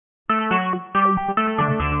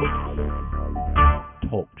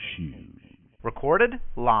Recorded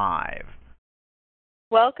live.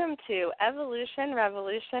 Welcome to Evolution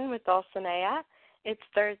Revolution with Dulcinea. It's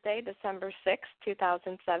Thursday, December 6,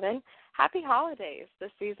 2007. Happy holidays. The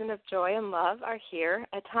season of joy and love are here,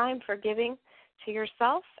 a time for giving to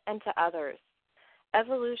yourself and to others.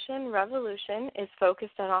 Evolution Revolution is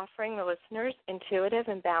focused on offering the listeners intuitive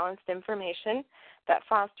and balanced information that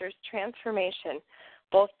fosters transformation,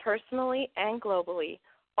 both personally and globally,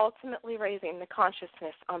 ultimately raising the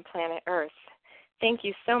consciousness on planet Earth. Thank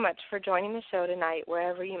you so much for joining the show tonight,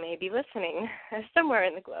 wherever you may be listening, somewhere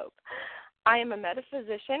in the globe. I am a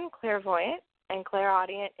metaphysician, clairvoyant, and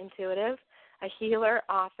clairaudient intuitive, a healer,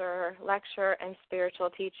 author, lecturer, and spiritual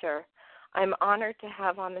teacher. I'm honored to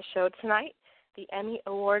have on the show tonight the Emmy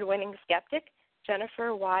Award-winning skeptic,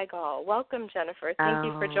 Jennifer Weigel. Welcome, Jennifer. Thank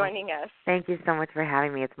you for joining us. Thank you so much for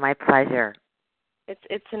having me. It's my pleasure.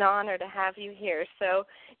 It's an honor to have you here. So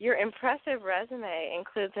your impressive resume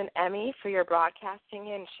includes an Emmy for your broadcasting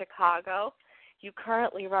in Chicago. You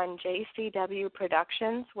currently run JCW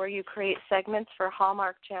Productions, where you create segments for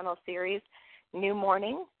Hallmark Channel series New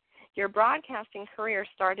Morning. Your broadcasting career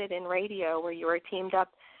started in radio, where you were teamed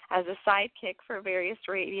up as a sidekick for various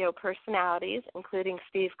radio personalities, including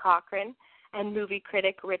Steve Cochran and movie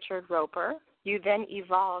critic Richard Roper. You then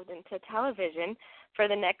evolved into television for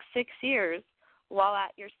the next 6 years. While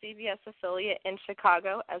at your CBS affiliate in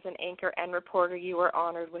Chicago as an anchor and reporter, you were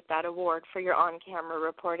honored with that award for your on-camera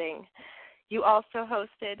reporting. You also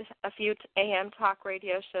hosted a few AM talk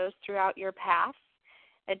radio shows throughout your past.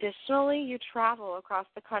 Additionally, you travel across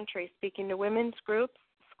the country speaking to women's groups,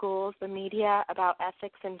 schools, the media about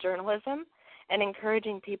ethics and journalism, and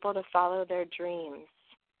encouraging people to follow their dreams.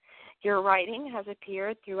 Your writing has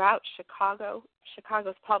appeared throughout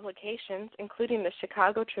Chicago's publications, including the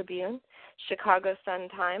Chicago Tribune, Chicago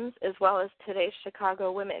Sun-Times, as well as today's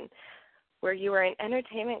Chicago Women, where you were an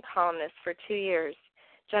entertainment columnist for 2 years.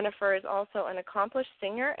 Jennifer is also an accomplished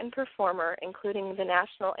singer and performer, including the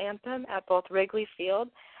national anthem at both Wrigley Field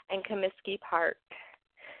and Comiskey Park.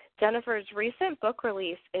 Jennifer's recent book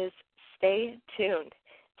release is Stay Tuned,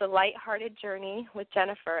 the lighthearted journey with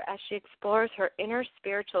Jennifer as she explores her inner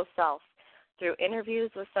spiritual self through interviews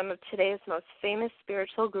with some of today's most famous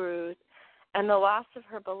spiritual gurus and the loss of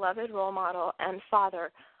her beloved role model and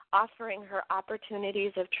father, offering her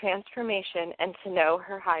opportunities of transformation and to know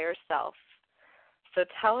her higher self. So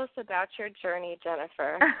tell us about your journey,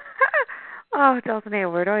 Jennifer. Oh,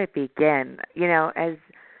 Dulcinea, where do I begin? You know, as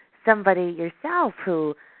somebody yourself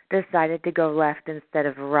who decided to go left instead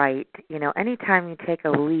of right, you know, anytime you take a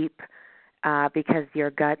leap because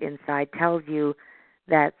your gut inside tells you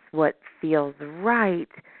that's what feels right,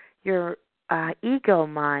 your ego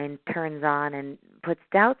mind turns on and puts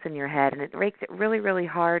doubts in your head, and it makes it really, really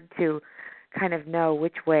hard to kind of know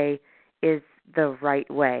which way is the right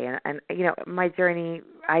way. And you know, my journey,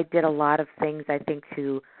 I did a lot of things, I think,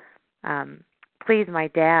 to please my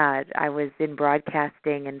dad. I was in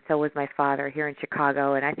broadcasting, and so was my father here in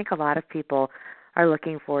Chicago, and I think a lot of people are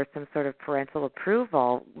looking for some sort of parental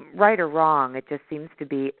approval, right or wrong. It just seems to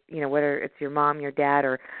be, you know, whether it's your mom, your dad,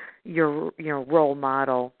 or your role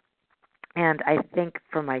model. And I think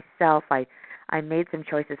for myself, I made some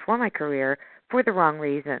choices for my career for the wrong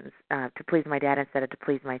reasons, to please my dad instead of to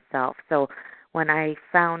please myself. So when I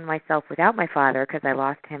found myself without my father, because I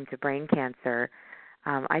lost him to brain cancer,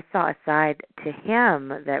 I saw a side to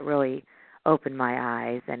him that really opened my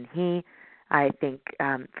eyes. And he, I think,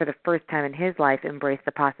 for the first time in his life, embraced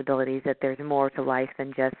the possibilities that there's more to life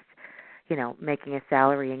than just, you know, making a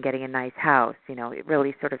salary and getting a nice house. You know, it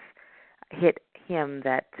really sort of hit him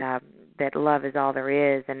that that love is all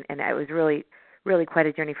there is, and it was really, really quite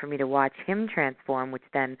a journey for me to watch him transform, which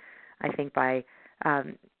then I think by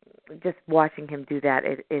just watching him do that,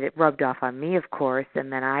 it rubbed off on me, of course,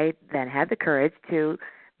 and then I then had the courage to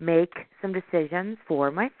make some decisions for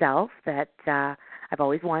myself that I've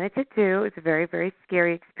always wanted to do. It's a very, very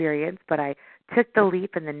scary experience, but I took the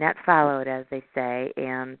leap and the net followed, as they say,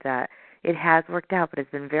 and it has worked out, but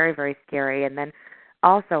it's been very, very scary. And then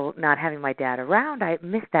also not having my dad around, I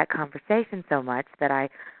missed that conversation so much that I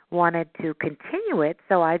wanted to continue it,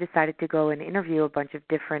 so I decided to go and interview a bunch of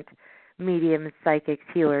different mediums, psychics,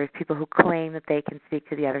 healers, people who claim that they can speak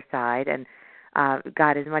to the other side, and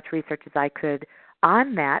got as much research as I could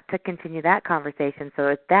on that to continue that conversation.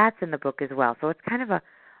 So that's in the book as well. So it's kind of a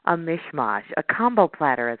mishmash, a combo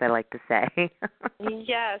platter, as I like to say.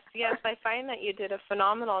 Yes. I find that you did a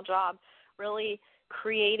phenomenal job really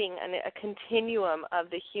creating a continuum of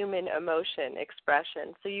the human emotion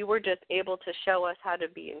expression. So you were just able to show us how to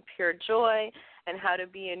be in pure joy and how to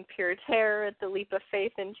be in pure terror at the leap of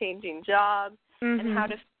faith in changing jobs, and how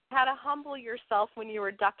to how to humble yourself when you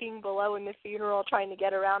were ducking below in the funeral trying to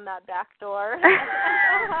get around that back door.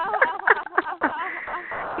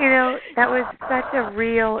 That was such a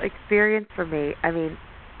real experience for me. I mean,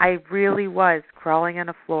 I really was crawling on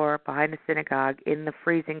a floor behind a synagogue in the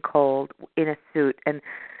freezing cold in a suit, and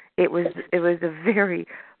it was a very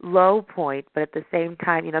low point, but at the same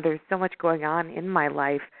time, there's so much going on in my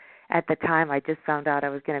life. At the time, I just found out I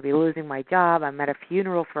was going to be losing my job. I'm at a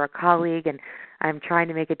funeral for a colleague, and I'm trying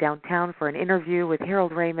to make it downtown for an interview with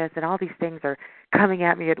Harold Ramis, and all these things are coming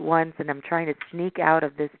at me at once, and I'm trying to sneak out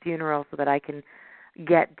of this funeral so that I can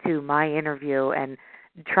get to my interview, and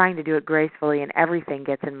trying to do it gracefully, and everything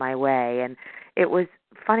gets in my way. And it was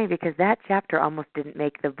funny because that chapter almost didn't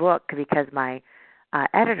make the book because my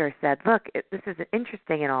editor said, look, this is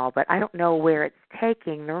interesting and all, but I don't know where it's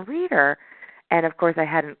taking the reader. And, of course, I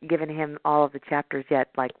hadn't given him all of the chapters yet,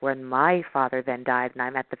 like when my father then died and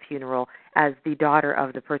I'm at the funeral as the daughter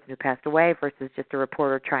of the person who passed away versus just a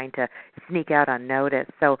reporter trying to sneak out on notice.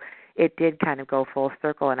 So it did kind of go full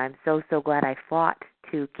circle, and I'm so glad I fought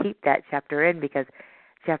to keep that chapter in because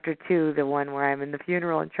Chapter 2, the one where I'm in the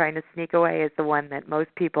funeral and trying to sneak away, is the one that most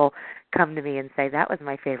people come to me and say, that was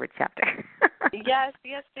my favorite chapter. Yes,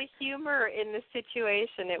 the humor in the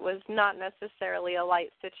situation. It was not necessarily a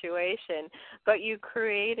light situation, but you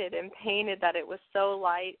created and painted that it was so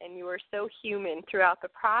light and you were so human throughout the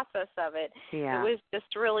process of it. Yeah. It was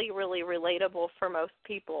just really, really relatable for most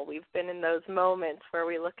people. We've been in those moments where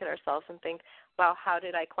we look at ourselves and think, wow, how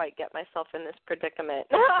did I quite get myself in this predicament?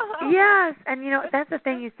 Yes, and that's the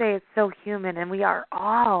thing you say, it's so human, and we are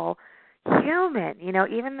all human.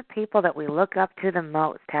 Even the people that we look up to the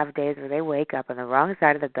most have days where they wake up on the wrong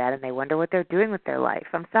side of the bed and they wonder what they're doing with their life.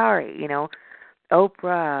 I'm sorry,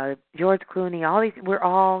 Oprah, George Clooney, all these, we're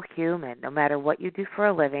all human, no matter what you do for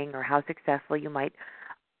a living or how successful you might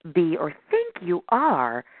be or think you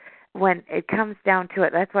are. When it comes down to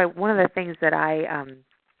it, that's why one of the things that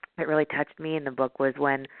that really touched me in the book was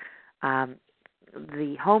when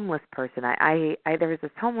the homeless person, I there was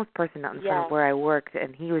this homeless person out in front of where I worked,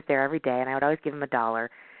 and he was there every day, and I would always give him $1.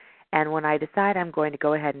 And when I decide I'm going to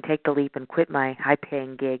go ahead and take the leap and quit my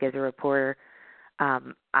high-paying gig as a reporter,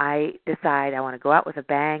 I decide I want to go out with a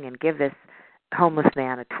bang and give this homeless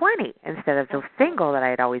man a 20 instead of the single that I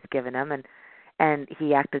had always given him. And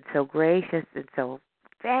he acted so gracious and so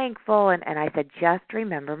thankful, and I said, just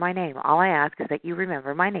remember my name. All I ask is that you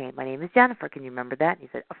remember my name. My name is Jennifer. Can you remember that? And he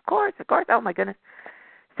said, of course. Oh, my goodness.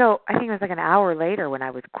 So I think it was like an hour later when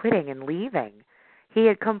I was quitting and leaving, he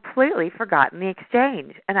had completely forgotten the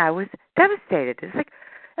exchange, and I was devastated. It's like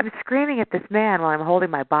I'm screaming at this man while I'm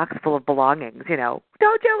holding my box full of belongings,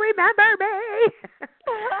 don't you remember me?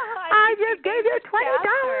 I just gave you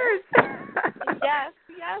 $20.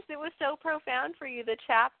 Yes, it was so profound for you. The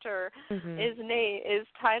chapter is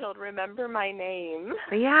titled "Remember My Name."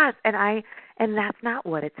 Yes, and that's not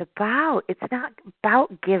what it's about. It's not about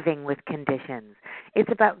giving with conditions.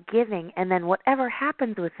 It's about giving, and then whatever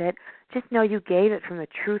happens with it, just know you gave it from the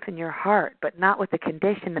truth in your heart, but not with the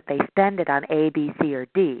condition that they spend it on A, B, C, or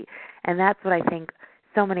D. And that's what I think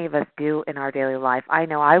so many of us do in our daily life. I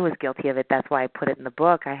know I was guilty of it. That's why I put it in the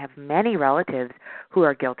book. I have many relatives who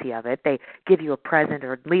are guilty of it. They give you a present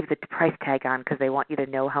or leave the price tag on because they want you to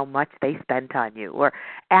know how much they spent on you, or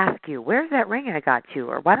ask you, where's that ring I got you,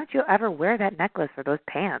 or why don't you ever wear that necklace or those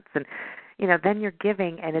pants? And then you're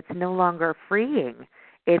giving, and it's no longer freeing.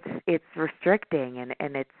 It's restricting,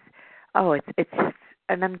 and it's just,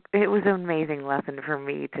 and then it was an amazing lesson for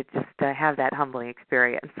me to just have that humbling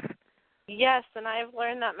experience. Yes, and I've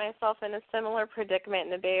learned that myself in a similar predicament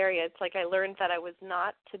in the Bay Area. It's like I learned that I was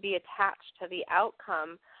not to be attached to the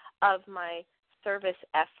outcome of my service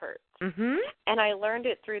efforts. Mm-hmm. And I learned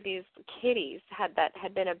it through these kitties that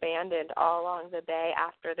had been abandoned all along the bay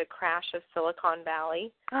after the crash of Silicon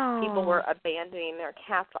Valley. Oh. People were abandoning their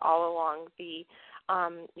cats all along the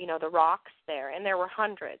the rocks there, and there were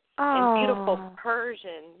hundreds, and beautiful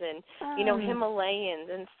Persians and,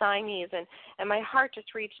 Himalayans and Siamese, and my heart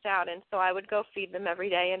just reached out, and so I would go feed them every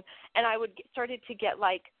day, and I would started to get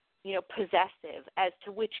possessive as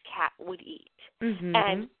to which cat would eat. Mm-hmm.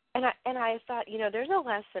 And I thought, there's a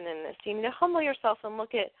lesson in this. You need to humble yourself and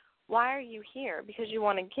look at, why are you here? Because you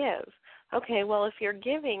want to give. Okay, well, if you're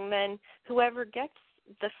giving, then whoever gets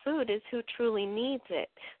the food is who truly needs it.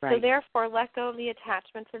 Right. So therefore, let go of the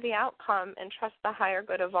attachment to the outcome and trust the higher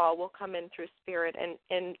good of all will come in through spirit,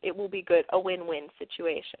 and it will be good, a win-win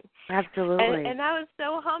situation. Absolutely. And that was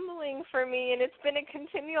so humbling for me, and it's been a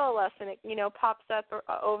continual lesson. It pops up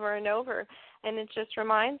over and over, and it just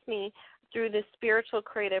reminds me through this spiritual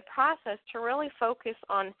creative process to really focus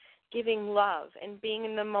on giving love and being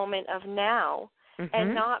in the moment of now,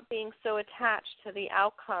 and not being so attached to the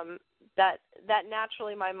outcome that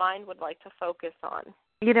naturally my mind would like to focus on.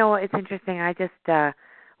 You know, it's interesting. I just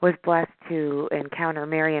was blessed to encounter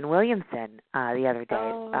Marianne Williamson the other day,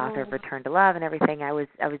 author of Return to Love and everything. I was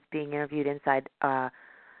being interviewed inside Oprah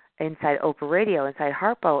Radio, inside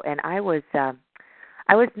Harpo, and I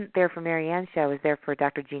wasn't there for Marianne's show. I was there for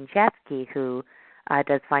Dr. Jean Chatzky, who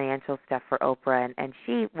does financial stuff for Oprah, and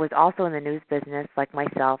she was also in the news business like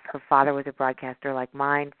myself. Her father was a broadcaster like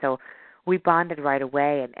mine, so we bonded right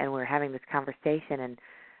away, and we were having this conversation,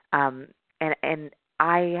 and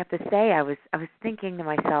I have to say, I was thinking to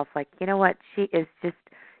myself, like, you know what, she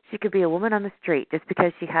could be a woman on the street just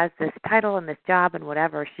because she has this title and this job and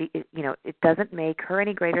whatever. It doesn't make her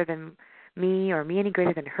any greater than me or me any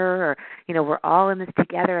greater than her, or, we're all in this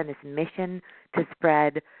together in this mission to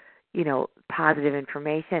spread, positive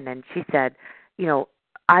information. And she said,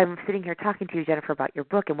 I'm sitting here talking to you, Jennifer, about your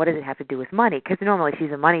book, and what does it have to do with money? Because normally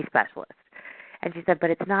she's a money specialist. And she said, but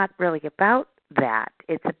it's not really about that.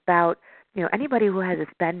 It's about, anybody who has a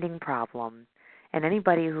spending problem and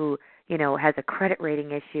anybody who, has a credit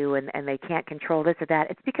rating issue and they can't control this or that,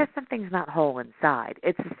 it's because something's not whole inside.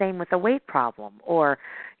 It's the same with a weight problem or,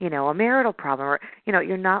 a marital problem or,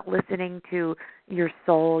 you're not listening to your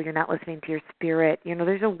soul, you're not listening to your spirit.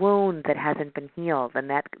 There's a wound that hasn't been healed, and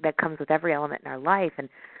that comes with every element in our life.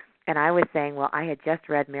 And I was saying, well, I had just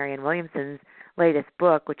read Marianne Williamson's latest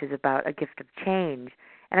book, which is about a gift of change.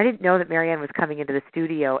 And I didn't know that Marianne was coming into the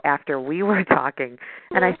studio after we were talking.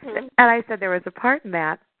 And I said there was a part in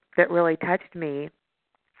that really touched me,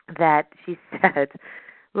 that she said,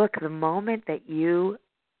 look, the moment that you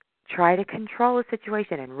try to control a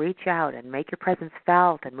situation and reach out and make your presence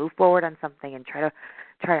felt and move forward on something and try to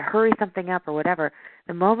hurry something up or whatever,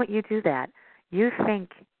 the moment you do that, you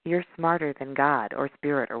think you're smarter than God or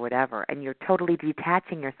spirit or whatever, and you're totally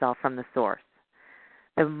detaching yourself from the source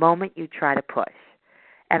the moment you try to push.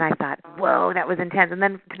 And I thought, whoa, that was intense. And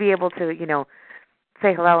then to be able to,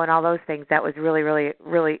 say hello and all those things, that was really, really,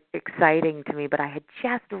 really exciting to me. But I had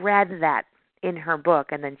just read that in her book,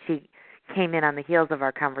 and then she came in on the heels of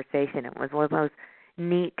our conversation. It was one of those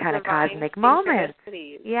neat kind of cosmic moments.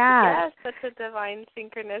 Yeah. Yes, such a divine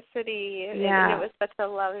synchronicity. Yeah. And it was such a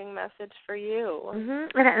loving message for you.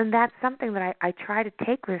 Mm-hmm. And that's something that I try to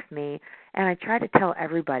take with me, and I try to tell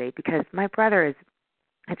everybody, because my brother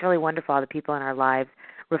it's really wonderful how the people in our lives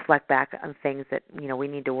reflect back on things that, we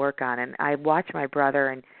need to work on. And I watch my brother,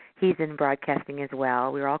 and he's in broadcasting as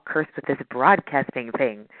well. We were all cursed with this broadcasting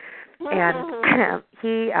thing. And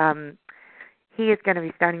he is going to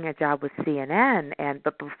be starting a job with CNN,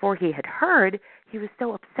 but before he had heard, he was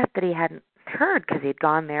so upset that he hadn't heard, because he'd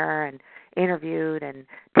gone there and interviewed and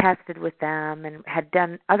tested with them and had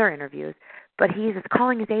done other interviews. But he's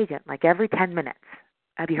calling his agent like every 10 minutes.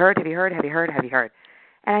 Have you heard? Have you heard? Have you heard? Have you heard?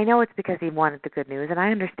 And I know it's because he wanted the good news, and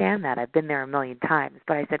I understand that. I've been there a million times.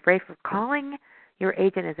 But I said, Rafe, calling your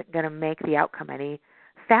agent isn't going to make the outcome any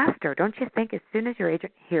faster. Don't you think as soon as your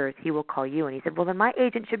agent hears, he will call you? And he said, well, then my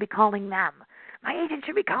agent should be calling them. My agent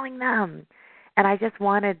should be calling them. And I just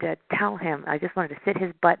wanted to tell him, I just wanted to sit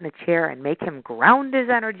his butt in a chair and make him ground his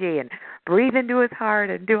energy and breathe into his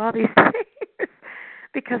heart and do all these things.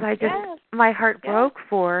 Because my heart broke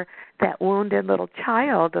for that wounded little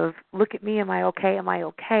child of, look at me, am I okay? Am I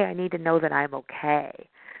okay? I need to know that I'm okay.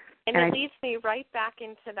 And it leads me right back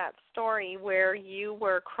into that story where you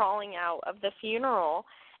were crawling out of the funeral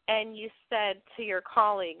and you said to your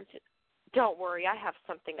colleagues, don't worry, I have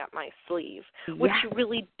something up my sleeve, which you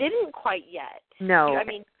really didn't quite yet. No.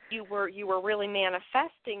 You were really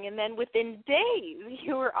manifesting, and then within days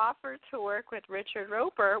you were offered to work with Richard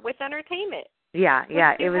Roeper with entertainment. Yeah,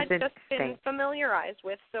 it was interesting. You had just been familiarized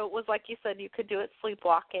with, so it was like you said, you could do it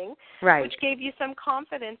sleepwalking, right? Which gave you some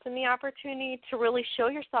confidence and the opportunity to really show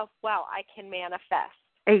yourself, wow, I can manifest.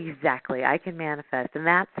 Exactly, I can manifest, and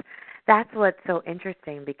that's what's so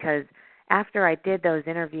interesting, because after I did those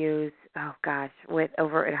interviews,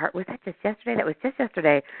 over at Heart, was that just yesterday? That was just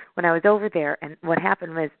yesterday when I was over there, and what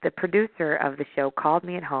happened was the producer of the show called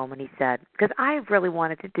me at home, and he said, because I really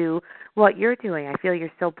wanted to do what you're doing. I feel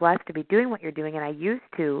you're so blessed to be doing what you're doing, and I used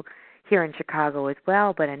to here in Chicago as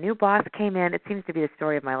well, but a new boss came in. It seems to be the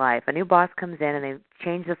story of my life. A new boss comes in, and they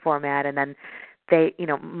change the format, and then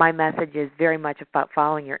my message is very much about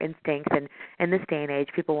following your instincts, and in this day and age,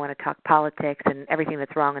 people want to talk politics and everything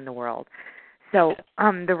that's wrong in the world. So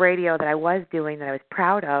the radio that I was doing that I was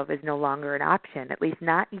proud of is no longer an option, at least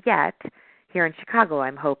not yet here in Chicago.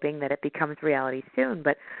 I'm hoping that it becomes reality soon.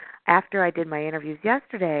 But after I did my interviews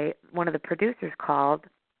yesterday, one of the producers called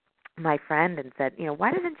my friend and said,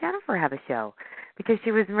 why doesn't Jennifer have a show? Because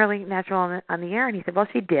she was really natural on the air. And he said, well,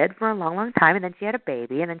 she did for a long, long time, and then she had a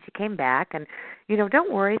baby, and then she came back, and,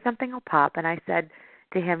 don't worry, something will pop. And I said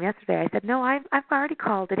to him yesterday, I said, no, I've already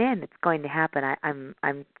called it in. It's going to happen.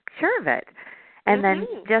 I'm sure of it. And then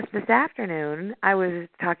just this afternoon, I was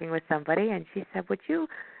talking with somebody, and she said, would you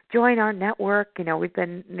join our network? We've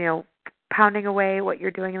been, pounding away what you're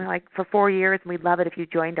doing for 4 years, and we'd love it if you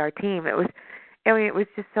joined our team. It was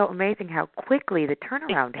just so amazing how quickly the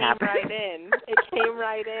turnaround happened. It came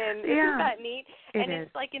right in. Yeah, isn't that neat? And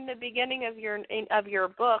it's like in the beginning of your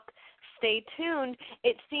book, Stay Tuned,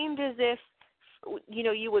 it seemed as if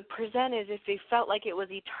you would present as if it felt like it was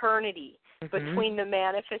eternity between the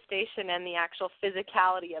manifestation and the actual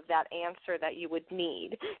physicality of that answer that you would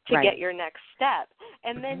need to get your next step.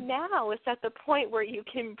 And then now it's at the point where you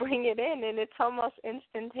can bring it in, and it's almost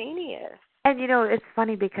instantaneous. And, it's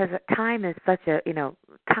funny because time is such a,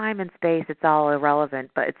 time and space, it's all irrelevant,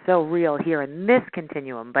 but it's so real here in this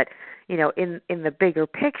continuum. But, in the bigger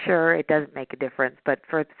picture, it doesn't make a difference. But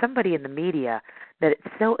for somebody in the media, that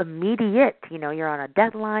it's so immediate, you're on a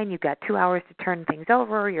deadline, you've got 2 hours to turn things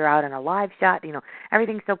over, you're out on a live shot,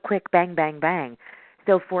 everything's so quick, bang, bang, bang.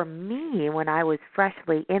 So for me, when I was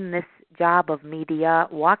freshly in this job of media,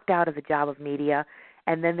 walked out of the job of media,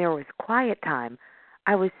 and then there was quiet time,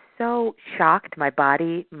 I was so shocked. My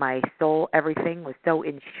body, my soul, everything was so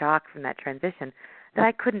in shock from that transition that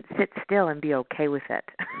I couldn't sit still and be okay with it.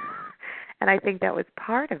 And I think that was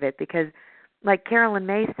part of it because, like Carolyn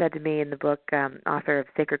May said to me in the book, author of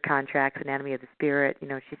Sacred Contracts, Anatomy of the Spirit,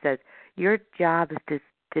 she says, your job is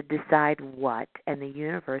to decide what, and the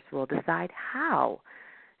universe will decide how.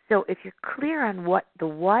 So if you're clear on what the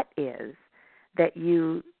what is, that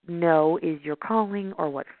you know is your calling or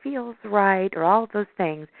what feels right or all of those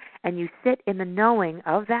things, and you sit in the knowing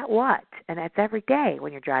of that what, and that's every day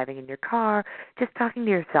when you're driving in your car, just talking to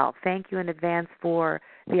yourself. Thank you in advance for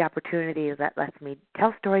the opportunity that lets me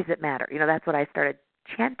tell stories that matter. That's what I started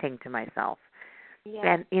chanting to myself. Yeah.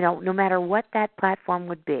 And, no matter what that platform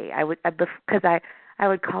would be, I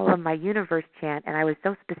would call them my universe chant, and I was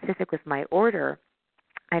so specific with my order,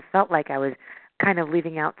 I felt like I was kind of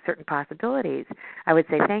leaving out certain possibilities. I would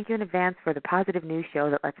say, thank you in advance for the positive news show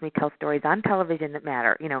that lets me tell stories on television that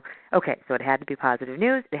matter. Okay, so it had to be positive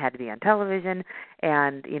news, it had to be on television,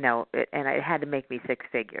 and, it had to make me six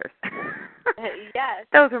figures. Yes.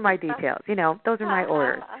 Those were my details, those are my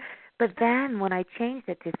orders. But then when I changed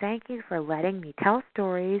it to thank you for letting me tell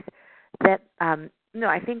stories that,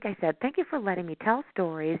 I think I said, thank you for letting me tell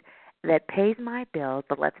stories that pays my bills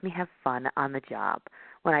but lets me have fun on the job.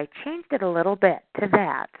 When I changed it a little bit to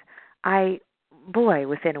that,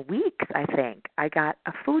 within weeks, I think, I got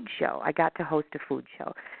a food show. I got to host a food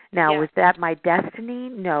show. Now, was that my destiny?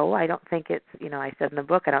 No, I don't think it's, I said in the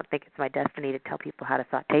book, I don't think it's my destiny to tell people how to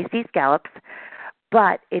saute sea scallops,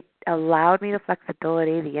 but it allowed me the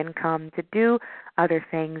flexibility, the income to do other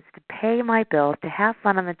things, to pay my bills, to have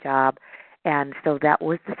fun on the job, and so that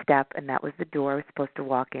was the step, and that was the door I was supposed to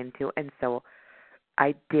walk into, and so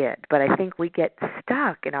I did. But I think we get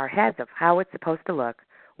stuck in our heads of how it's supposed to look,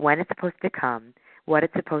 when it's supposed to come, what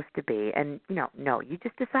it's supposed to be. And, no, you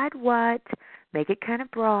just decide what, make it kind of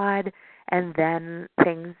broad, and then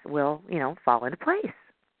things will, fall into place.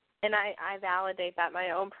 And I validate that.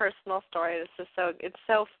 My own personal story is just it's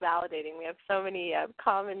so validating. We have so many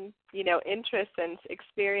common, interests and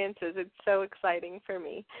experiences. It's so exciting for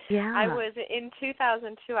me. Yeah. I was in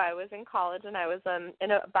 2002. I was in college, and I was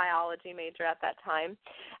in a biology major at that time,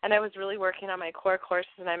 and I was really working on my core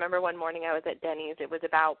courses. And I remember one morning I was at Denny's. It was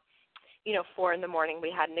about 4 in the morning.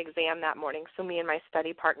 We had an exam that morning, so me and my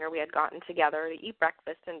study partner, we had gotten together to eat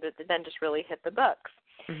breakfast and then just really hit the books.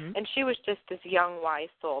 Mm-hmm. And she was just this young, wise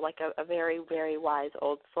soul, like a very, very wise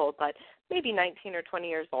old soul, but maybe 19 or 20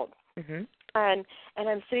 years old. Mm-hmm. And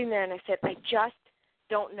I'm sitting there, and I said, I just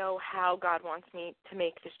don't know how God wants me to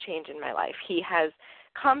make this change in my life. He has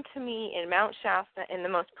come to me in Mount Shasta in the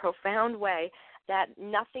most profound way that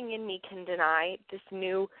nothing in me can deny this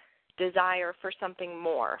new desire for something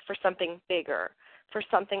more, for something bigger, for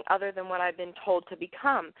something other than what I've been told to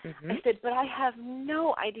become. Mm-hmm. I said, but I have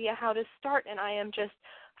no idea how to start, and I am just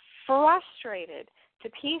frustrated to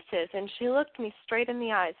pieces. And she looked me straight in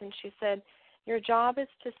the eyes, and she said, your job is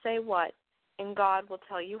to say what, and God will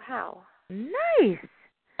tell you how. Nice.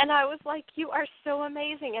 And I was like, you are so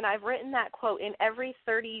amazing. And I've written that quote in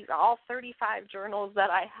all 35 journals that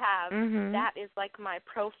I have. Mm-hmm. That is like my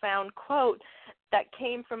profound quote. that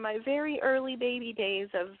came from my very early baby days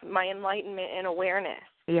of my enlightenment and awareness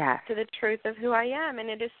Yes. to the truth of who I am. And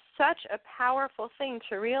it is such a powerful thing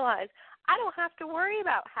to realize I don't have to worry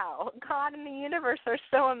about how. God and the universe are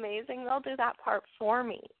so amazing. They'll do that part for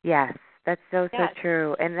me. Yes. That's so Yes.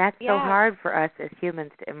 true. And that's so Yes. hard for us as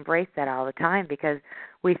humans to embrace that all the time because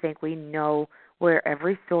we think we know where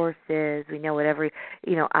every source is. We know what every,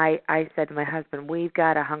 I said to my husband, we've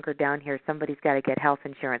got to hunker down here. Somebody's got to get health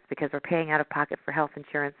insurance because we're paying out of pocket for health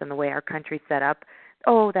insurance and the way our country's set up.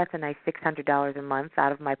 Oh, that's a nice $600 a month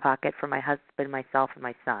out of my pocket for my husband, myself, and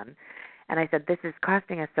my son. And I said, this is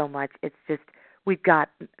costing us so much. It's just, we've got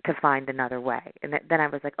to find another way. And then I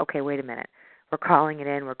was like, okay, wait a minute. We're calling it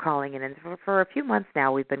in. For a few months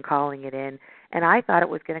now, we've been calling it in. And I thought it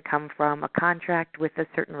was going to come from a contract with a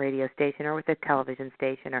certain radio station or with a television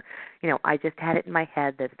station. Or, I just had it in my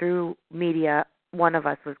head that through media, one of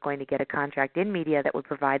us was going to get a contract in media that would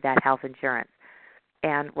provide that health insurance.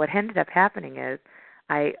 And what ended up happening is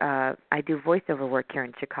I do voiceover work here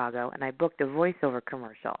in Chicago, and I booked a voiceover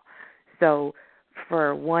commercial. So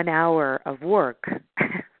for 1 hour of work,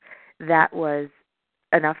 that was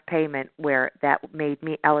enough payment where that made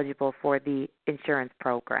me eligible for the insurance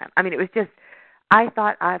program. I mean, it was just, I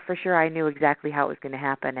thought for sure I knew exactly how it was going to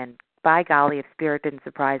happen, and by golly, if Spirit didn't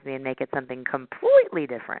surprise me and make it something completely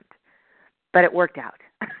different. But it worked out,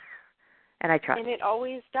 and I trust. And it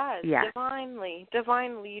always does, yes. Divinely.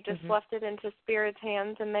 You just left it into Spirit's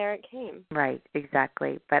hands, and there it came. Right,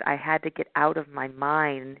 exactly. But I had to get out of my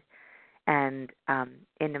mind and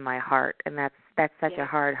into my heart, and that's such a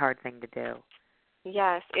hard thing to do.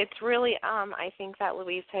 Yes, it's really, I think that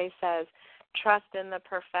Louise Hay says, trust in the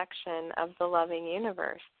perfection of the loving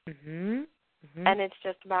universe. Mm-hmm. Mm-hmm. And it's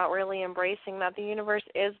just about really embracing that the universe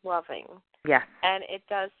is loving. Yes. And it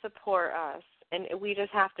does support us. And we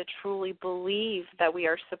just have to truly believe that we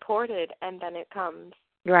are supported, and then it comes.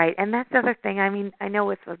 Right, and that's the other thing. I mean, I know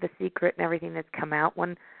with The Secret and everything that's come out,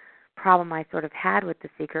 one problem I sort of had with The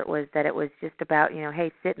Secret was that it was just about,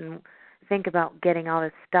 hey, sit and think about getting all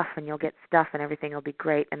this stuff and you'll get stuff and everything will be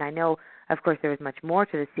great. And I know, of course, there was much more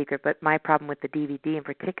to The Secret, but my problem with the DVD in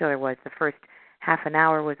particular was the first half an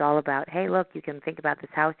hour was all about, hey, look, you can think about this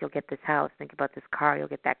house, you'll get this house. Think about this car, you'll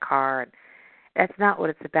get that car. And that's not what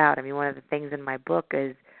it's about. I mean, one of the things in my book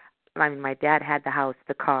is, my dad had the house,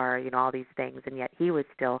 the car, all these things, and yet he was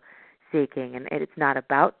still seeking. And it's not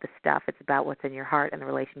about the stuff. It's about what's in your heart and the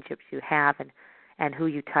relationships you have and who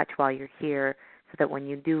you touch while you're here, so that when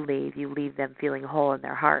you do leave, you leave them feeling whole in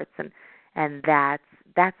their hearts. And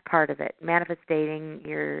that's part of it. Manifesting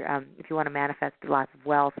if you want to manifest lots of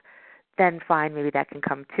wealth, then fine, maybe that can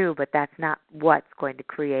come too, but that's not what's going to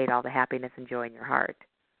create all the happiness and joy in your heart.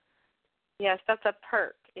 Yes, that's a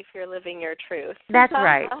perk if you're living your truth. That's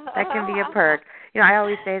right. That can be a perk. I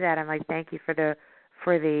always say that. I'm like, thank you for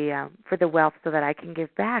the wealth so that I can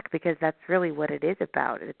give back, because that's really what it is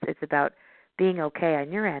about. It's about being okay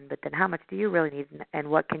on your end, but then how much do you really need, and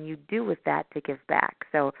what can you do with that to give back?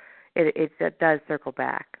 So it does circle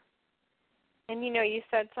back. And you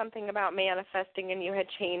said something about manifesting, and you had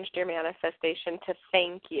changed your manifestation to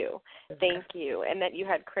thank you, and that you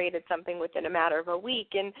had created something within a matter of a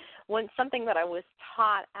week. And something that I was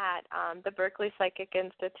taught at the Berkeley Psychic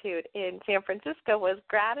Institute in San Francisco was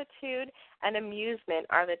gratitude and amusement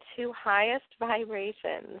are the two highest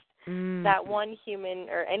vibrations that one human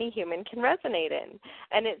or any human can resonate in.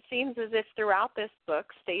 And it seems as if throughout this book,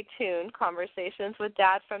 stay tuned, Conversations with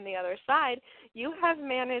Dad from the Other Side, you have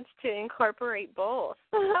managed to incorporate both.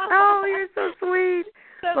 Oh, you're so sweet.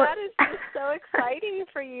 So that is just so exciting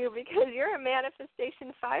for you, because you're a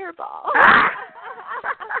manifestation fireball.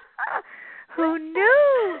 Who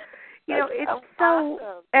knew? It's so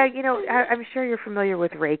awesome. I'm sure you're familiar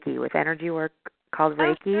with Reiki, with energy work called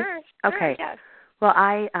Reiki. Sure, okay. Yes. Well,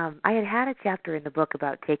 I had a chapter in the book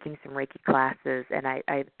about taking some Reiki classes, and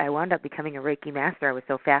I wound up becoming a Reiki master. I was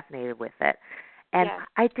so fascinated with it. And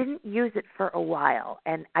I didn't use it for a while.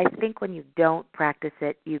 And I think when you don't practice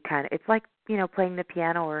it, it's like, playing the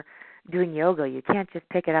piano or doing yoga. You can't just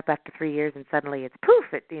pick it up after 3 years and suddenly it's poof,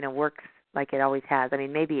 it, works like it always has. I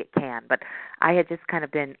mean, maybe it can, but I had just kind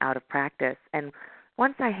of been out of practice. And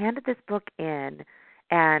once I handed this book in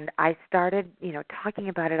and I started, talking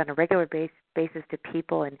about it on a regular basis to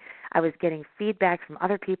people, and I was getting feedback from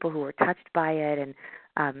other people who were touched by it, and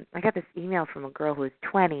I got this email from a girl who was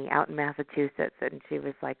 20 out in Massachusetts, and she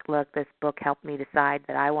was like, look, this book helped me decide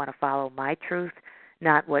that I want to follow my truth,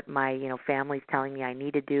 not what my, family's telling me I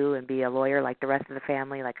need to do and be a lawyer like the rest of the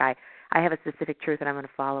family. Like I have a specific truth and I'm going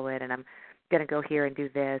to follow it, and I'm going to go here and do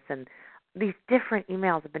this. And these different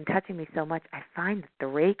emails have been touching me so much, I find that the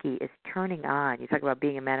Reiki is turning on. You talk about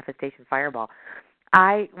being a manifestation fireball.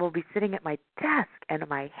 I will be sitting at my desk and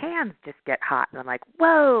my hands just get hot, and I'm like,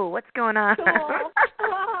 whoa, what's going on? Cool. That's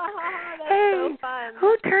Hey, so fun.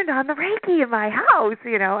 who turned on the Reiki in my house?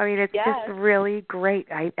 I mean, it's Yes. just really great.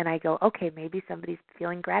 I go, okay, maybe somebody's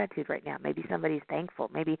feeling gratitude right now. Maybe somebody's thankful.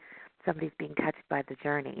 Maybe somebody's being touched by the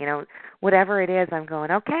journey. Whatever it is, I'm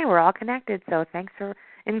going, okay, we're all connected, so thanks for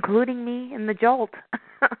including me in the jolt.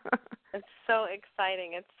 It's so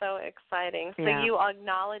exciting. It's so exciting. So Yeah. you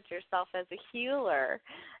acknowledge yourself as a healer,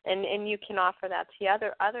 and you can offer that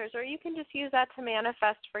to others, or you can just use that to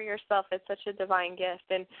manifest for yourself. It's such a divine gift,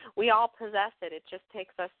 and we all possess it. It just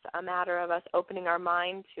takes us a matter of us opening our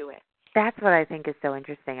mind to it. That's what I think is so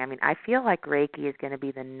interesting. I mean, I feel like Reiki is going to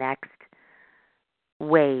be the next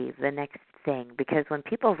wave, the next thing, because when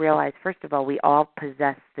people realize, first of all, we all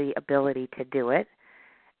possess the ability to do it.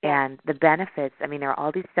 And the benefits, I mean, there are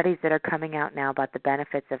all these studies that are coming out now about the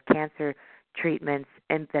benefits of cancer treatments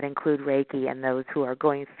and that include Reiki, and those who are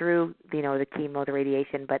going through, the chemo, the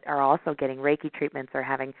radiation, but are also getting Reiki treatments are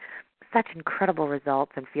having such incredible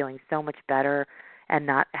results and feeling so much better and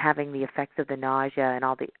not having the effects of the nausea and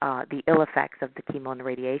all the ill effects of the chemo and the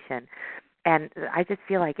radiation. And I just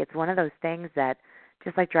feel like it's one of those things that,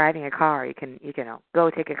 just like driving a car, you can go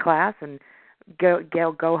take a class and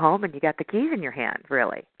go home and you got the keys in your hand,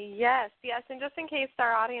 really. Yes. And just in case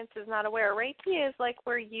our audience is not aware, Reiki is like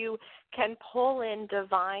where you can pull in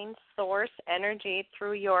divine source energy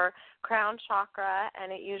through your crown chakra,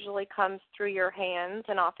 and it usually comes through your hands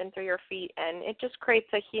and often through your feet, and it just creates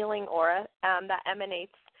a healing aura that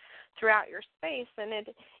emanates throughout your space, and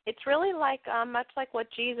it's really like much like what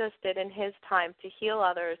Jesus did in his time to heal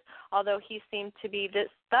others, although he seemed to be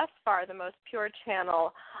thus far the most pure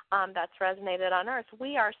channel that's resonated on earth.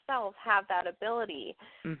 We ourselves have that ability,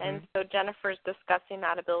 and so Jennifer's discussing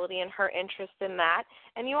that ability and her interest in that.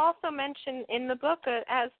 And you also mentioned in the book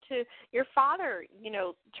as to your father,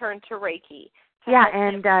 turned to Reiki.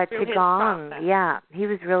 And Qigong. Yeah, he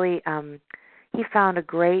was really, he found a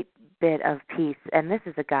great bit of peace. And this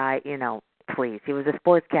is a guy, please, he was a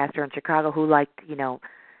sportscaster in Chicago who liked,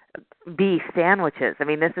 beef sandwiches. I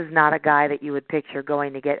mean, this is not a guy that you would picture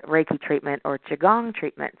going to get Reiki treatment or Qigong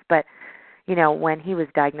treatments. But, when he was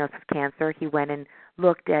diagnosed with cancer, he went and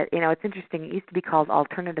looked at, it's interesting, it used to be called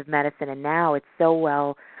alternative medicine, and now it's so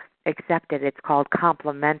well accepted, it's called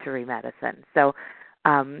complementary medicine. So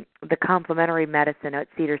the complementary medicine at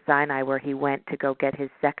Cedars-Sinai, where he went to go get his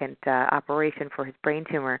second operation for his brain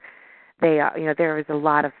tumor, there was a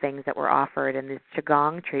lot of things that were offered in these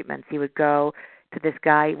Qigong treatments. He would go to this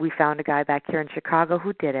guy. We found a guy back here in Chicago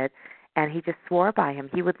who did it, and he just swore by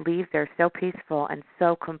him. He would leave there so peaceful and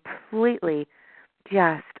so completely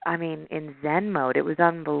in Zen mode. It was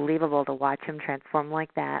unbelievable to watch him transform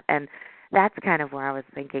like that. And that's kind of where I was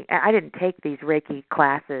thinking. I didn't take these Reiki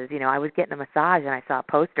classes. I was getting a massage, and I saw a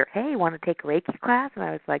poster, hey, want to take a Reiki class? And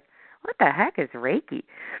I was like, what the heck is Reiki?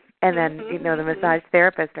 And then, the massage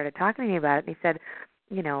therapist started talking to me about it, and he said,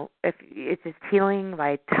 if it's just healing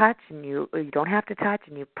by touch, and you don't have to touch,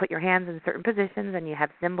 and you put your hands in certain positions, and you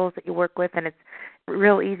have symbols that you work with, and it's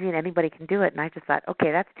real easy, and anybody can do it. And I just thought,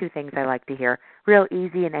 okay, that's two things I like to hear. Real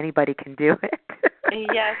easy, and anybody can do it.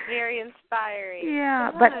 Yes, very inspiring.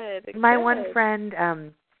 Yeah, Good, my one friend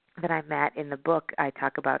that I met in the book, I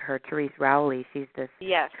talk about her, Therese Rowley. She's this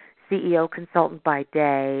CEO consultant by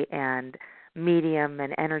day and medium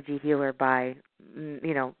and energy healer by,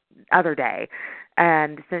 other day.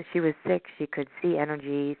 And since she was sick, she could see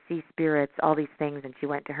energy, see spirits, all these things, and she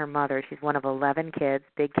went to her mother. She's one of 11 kids,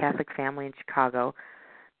 big Catholic family in Chicago.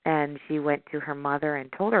 And she went to her mother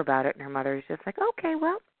and told her about it, and her mother was just like, okay,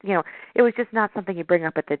 well, it was just not something you bring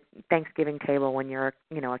up at the Thanksgiving table when you're,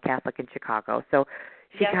 a Catholic in Chicago. So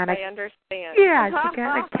she I understand. Yeah, she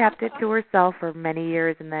kind of kept it to herself for many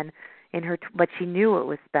years, and then but she knew it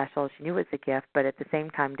was special. She knew it was a gift, but at the same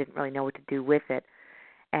time didn't really know what to do with it.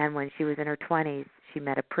 And when she was in her 20s, she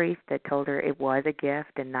met a priest that told her it was a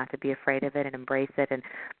gift and not to be afraid of it and embrace it, and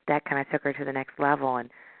that kind of took her to the next level. And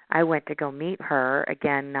I went to go meet her,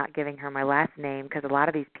 again, not giving her my last name, because a lot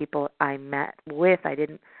of these people I met with,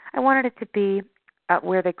 I wanted it to be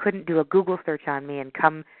where they couldn't do a Google search on me and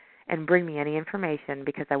come and bring me any information,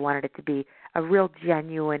 because I wanted it to be a real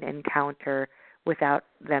genuine encounter without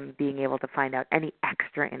them being able to find out any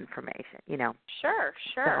extra information, Sure.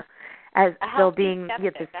 So, as still being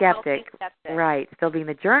the skeptic, right, still being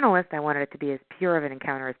the journalist, I wanted it to be as pure of an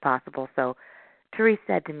encounter as possible. So Therese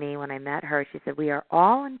said to me when I met her, she said, we are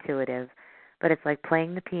all intuitive, but it's like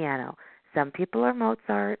playing the piano. Some people are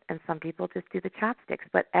Mozart, and some people just do the chopsticks,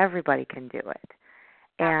 but everybody can do it.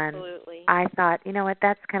 And Absolutely. I thought, you know what,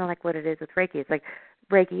 that's kind of like what it is with Reiki. It's like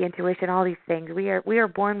Reiki, intuition, all these things. We are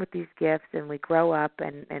born with these gifts, and we grow up,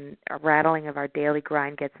 and a rattling of our daily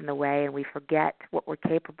grind gets in the way, and we forget what we're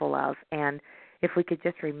capable of. And if we could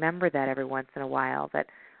just remember that every once in a while, that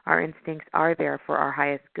our instincts are there for our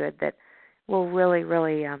highest good, that we'll really,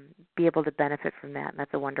 really be able to benefit from that, and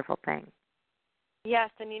that's a wonderful thing.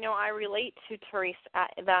 Yes, and I relate to Therese,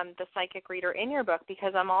 the psychic reader in your book,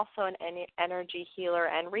 because I'm also an energy healer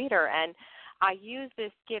and reader, and I used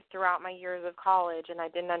this gift throughout my years of college, and I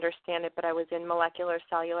didn't understand it, but I was in molecular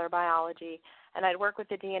cellular biology, and I'd work with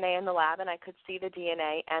the DNA in the lab, and I could see the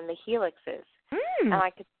DNA and the helixes, and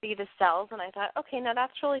I could see the cells, and I thought, okay, now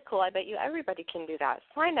that's really cool. I bet you everybody can do that.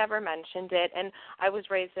 So I never mentioned it, and I was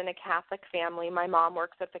raised in a Catholic family. My mom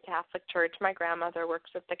works at the Catholic Church. My grandmother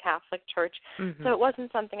works at the Catholic Church. Mm-hmm. So it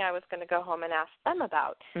wasn't something I was going to go home and ask them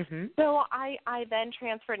about. Mm-hmm. So I then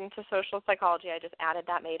transferred into social psychology. I just added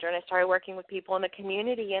that major, and I started working with people in the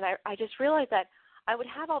community, and I just realized that I would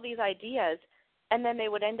have all these ideas, and then they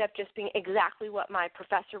would end up just being exactly what my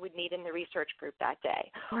professor would need in the research group that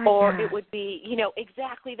day. Or it would be,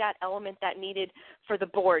 exactly that element that needed for the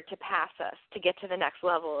board to pass us to get to the next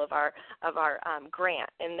level of our grant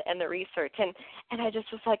and the research. And I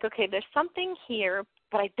just was like, okay, there's something here,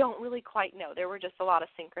 but I don't really quite know. There were just a lot of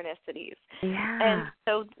synchronicities. Yeah. And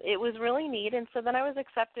so it was really neat. And so then I was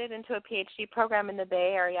accepted into a PhD program in the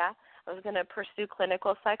Bay Area. I was going to pursue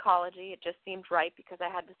clinical psychology. It just seemed right because I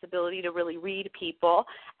had this ability to really read people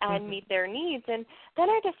and meet their needs. And then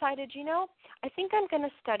I decided, I think I'm going to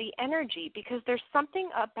study energy because there's something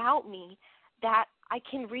about me that I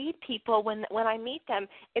can read people when I meet them.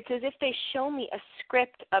 It's as if they show me a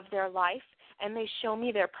script of their life, and they show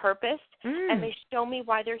me their purpose, and they show me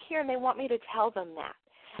why they're here, and they want me to tell them that.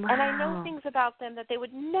 Wow. And I know things about them that they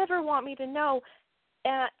would never want me to know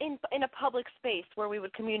in a public space where we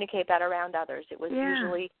would communicate that around others. It was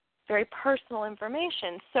usually very personal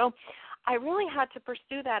information. So I really had to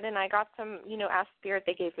pursue that, and I got some, asked Spirit.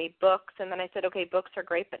 They gave me books, and then I said, okay, books are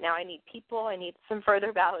great, but now I need people. I need some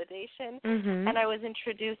further validation. Mm-hmm. And I was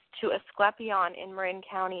introduced to Asclepion in Marin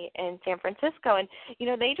County in San Francisco, and,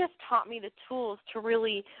 they just taught me the tools to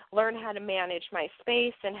really learn how to manage my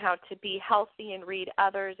space and how to be healthy and read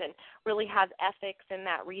others and really have ethics in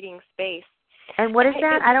that reading space. And what is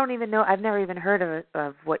that? I don't even know. I've never even heard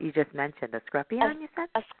of what you just mentioned. Asclepion, you said?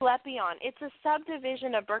 Asclepion. It's a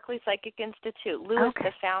subdivision of Berkeley Psychic Institute. Lewis,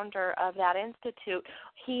 the founder of that institute,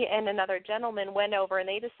 he and another gentleman went over, and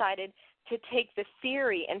they decided to take the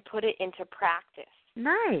theory and put it into practice.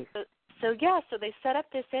 Nice. So they set up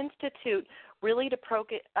this institute really to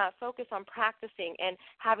focus on practicing and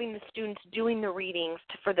having the students doing the readings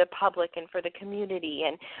for the public and for the community,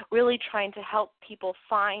 and really trying to help people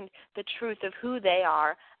find the truth of who they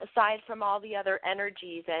are, aside from all the other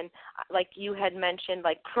energies and, like you had mentioned,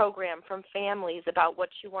 like program from families about what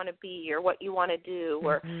you want to be or what you want to do,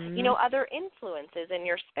 or, other influences in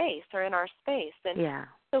your space or in our space. And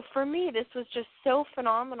so for me, this was just so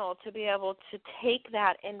phenomenal to be able to take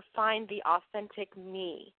that and find the authentic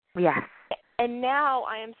me. Yes. And now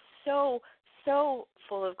I am so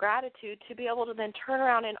full of gratitude to be able to then turn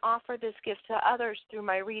around and offer this gift to others through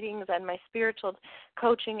my readings and my spiritual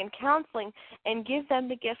coaching and counseling, and give them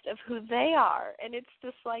the gift of who they are. And it's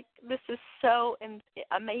just like, this is so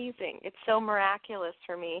amazing. It's so miraculous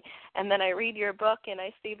for me. And then I read your book, and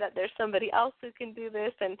I see that there's somebody else who can do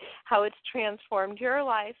this and how it's transformed your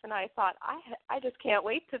life. And I thought, I just can't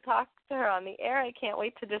wait to talk to her on the air. I can't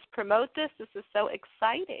wait to just promote this. This is so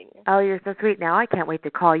exciting. Oh, you're so sweet. Now I can't wait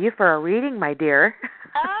to call you for a reading, my dear.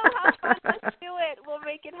 Oh, how fun. Let's do it. We'll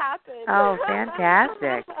make it happen. Oh,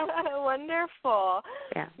 fantastic. Wonderful.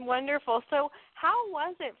 Yeah. Wonderful. So how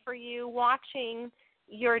was it for you watching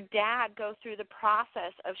your dad go through the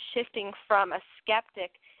process of shifting from a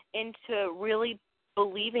skeptic into really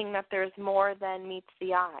believing that there's more than meets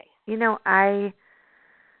the eye?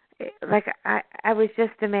 I was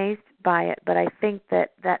just amazed by it, but I think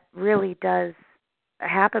that really does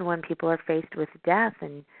happen when people are faced with death.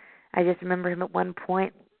 And I just remember him at one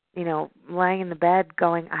point, laying in the bed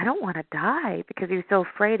going, I don't want to die, because he was so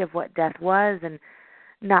afraid of what death was and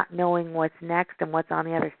not knowing what's next and what's on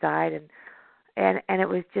the other side. And it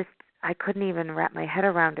was just, I couldn't even wrap my head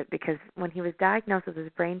around it, because when he was diagnosed with his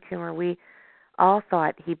brain tumor, we all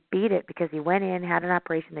thought he beat it, because he went in, had an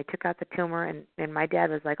operation, they took out the tumor, and my dad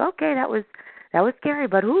was like, okay, that was scary,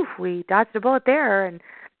 but oof, we dodged a bullet there. And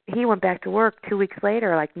he went back to work 2 weeks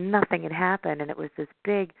later like nothing had happened, and it was this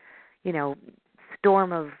big,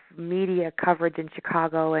 storm of media coverage in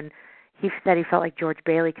Chicago, and he said he felt like George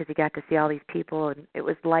Bailey because he got to see all these people, and it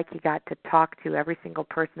was like he got to talk to every single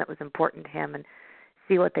person that was important to him and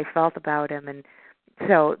see what they felt about him. And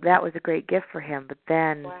so that was a great gift for him. But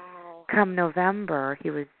then come November, he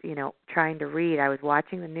was, trying to read. I was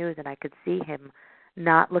watching the news, and I could see him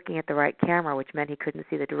not looking at the right camera, which meant he couldn't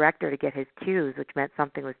see the director to get his cues, which meant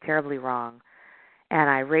something was terribly wrong. And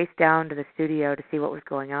I raced down to the studio to see what was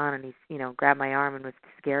going on, and he, grabbed my arm and was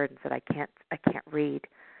scared and said, I can't read.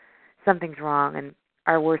 Something's wrong. And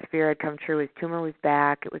our worst fear had come true. His tumor was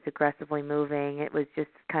back. It was aggressively moving. It was just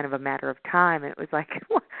kind of a matter of time. And it was like,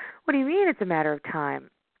 what do you mean it's a matter of time?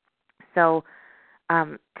 So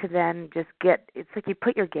to then just it's like you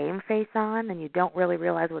put your game face on and you don't really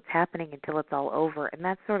realize what's happening until it's all over. And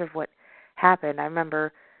that's sort of what happened. I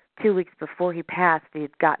remember 2 weeks before he passed, he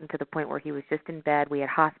had gotten to the point where he was just in bed. We had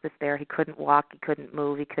hospice there. He couldn't walk. He couldn't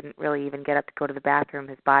move. He couldn't really even get up to go to the bathroom.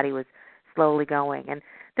 His body was slowly going. And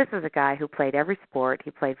this was a guy who played every sport.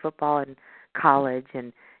 He played football in college,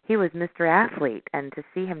 and he was Mr. Athlete. And to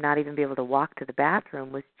see him not even be able to walk to the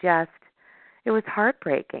bathroom was it was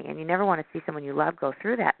heartbreaking. And you never want to see someone you love go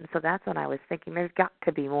through that. And so that's when I was thinking there's got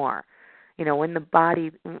to be more. When the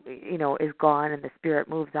body, is gone and the spirit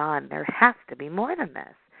moves on, there has to be more than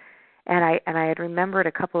this. And I had remembered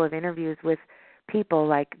a couple of interviews with people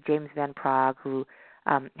like James Van Praagh, who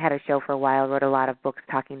had a show for a while, wrote a lot of books,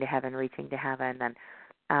 Talking to Heaven, Reaching to Heaven,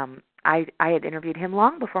 and I had interviewed him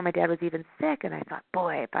long before my dad was even sick, and I thought,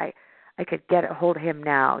 boy, if I could get a hold of him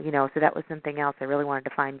now, so that was something else. I really wanted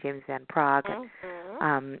to find James Van Praagh,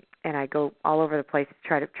 and I go all over the place to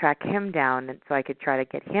try to track him down, and so I could try to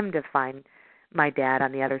get him to find my dad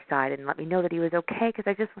on the other side and let me know that he was okay, because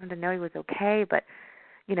I just wanted to know he was okay. But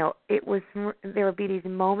there would be these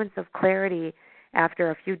moments of clarity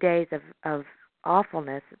after a few days of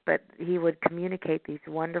awfulness, but he would communicate these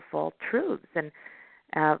wonderful truths. And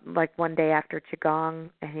like one day after Qigong,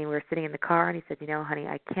 and we were sitting in the car, and he said, honey,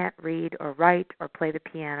 I can't read or write or play the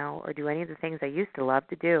piano or do any of the things I used to love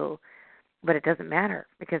to do, but it doesn't matter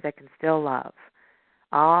because I can still love.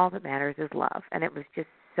 All that matters is love. And it was just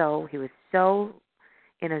he was so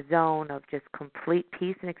in a zone of just complete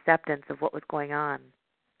peace and acceptance of what was going on.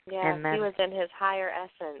 Yes, he was in his higher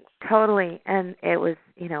essence. Totally. And it was,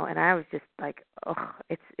 and I was just like, oh,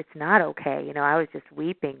 it's not okay. I was just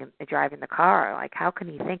weeping and driving the car. Like, how can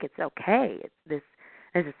he think it's okay? This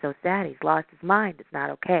is so sad. He's lost his mind. It's not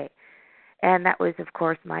okay. And that was, of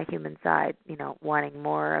course, my human side, wanting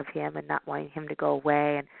more of him and not wanting him to go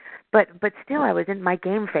away. And but still, I was in my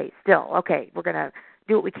game face still. Okay, we're going to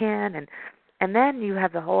do what we can. And then you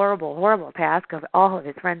have the horrible, horrible task of all of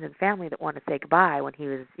his friends and family that want to say goodbye when he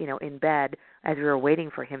was, in bed as we were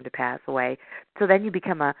waiting for him to pass away. So then you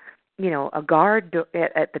become a guard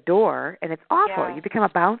at the door, and it's awful. Yeah. You become a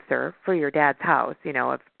bouncer for your dad's house,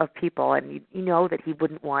 of people, and you know that he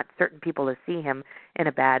wouldn't want certain people to see him in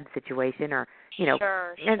a bad situation, or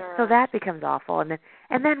Sure. And so that becomes awful.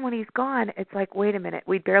 And then when he's gone, it's like, wait a minute,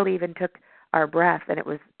 we barely even took our breath, and it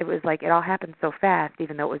was like it all happened so fast,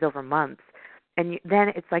 even though it was over months. And then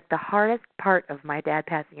it's like the hardest part of my dad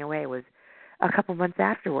passing away was a couple months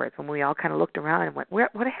afterwards, when we all kind of looked around and went, what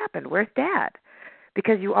happened? Where's Dad?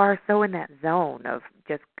 Because you are so in that zone of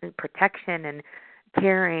just protection and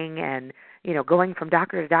caring and, going from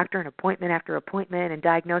doctor to doctor and appointment after appointment and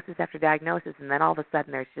diagnosis after diagnosis, and then all of a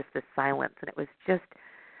sudden there's just this silence, and it was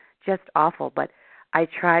just awful. But I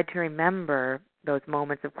tried to remember those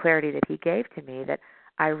moments of clarity that he gave to me, that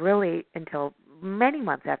I really, until many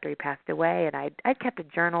months after he passed away, and I kept a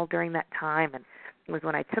journal during that time, and it was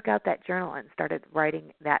when I took out that journal and started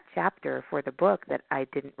writing that chapter for the book that I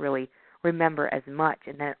didn't really remember as much,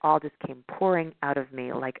 and then it all just came pouring out of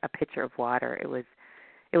me like a pitcher of water.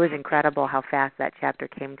 It was incredible how fast that chapter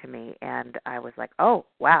came to me, and I was like, oh,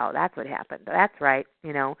 wow, that's what happened. That's right.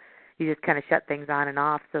 You just kind of shut things on and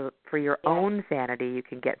off so for your own sanity you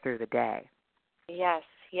can get through the day. Yes.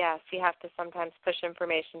 You have to sometimes push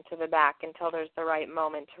information to the back until there's the right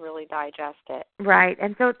moment to really digest it. Right.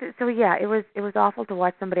 And so yeah, it was awful to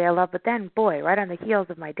watch somebody I love, but then, boy, right on the heels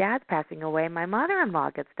of my dad's passing away, my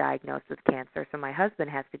mother-in-law gets diagnosed with cancer, so my husband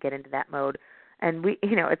has to get into that mode. And we,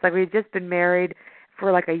 it's like we'd just been married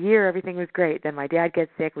for like a year, everything was great. Then my dad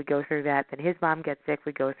gets sick, we go through that. Then his mom gets sick,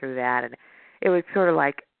 we go through that. And it was sort of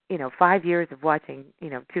like, 5 years of watching,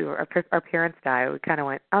 our parents die. We kind of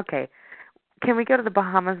went, okay, can we go to the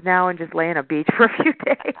Bahamas now and just lay on a beach for a few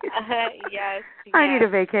days? Yes. I need a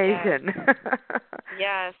vacation.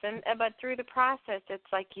 Yes, but through the process, it's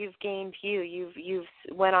like you've gained you. You've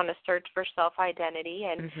went on a search for self-identity,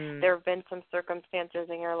 and there have been some circumstances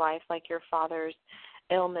in your life, like your father's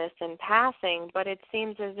illness and passing, but it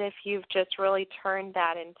seems as if you've just really turned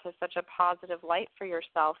that into such a positive light for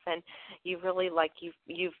yourself, and you've really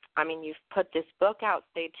you've put this book out,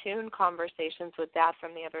 Stay Tuned, Conversations with Dad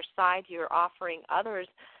from the Other Side. You're offering others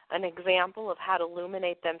an example of how to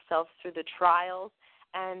illuminate themselves through the trials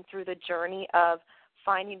and through the journey of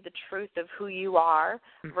finding the truth of who you are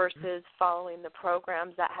versus following the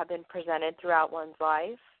programs that have been presented throughout one's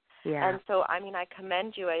life. Yeah. And so, I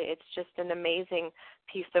commend you. It's just an amazing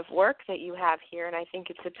piece of work that you have here, and I think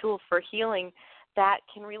it's a tool for healing that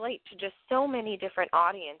can relate to just so many different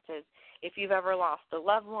audiences. If you've ever lost a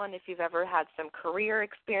loved one, if you've ever had some career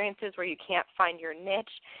experiences where you can't find your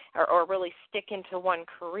niche or really stick into one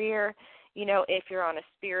career, if you're on a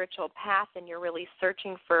spiritual path and you're really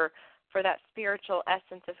searching for that spiritual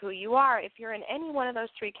essence of who you are, if you're in any one of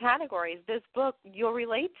those three categories, this book, you'll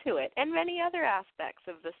relate to it and many other aspects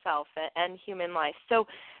of the self and human life. So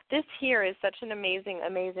this here is such an amazing,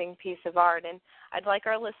 amazing piece of art, and I'd like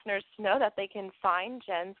our listeners to know that they can find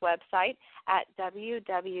Jen's website at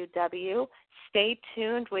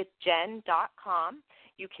www.staytunedwithjen.com.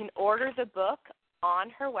 You can order the book on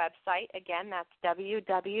her website. Again, that's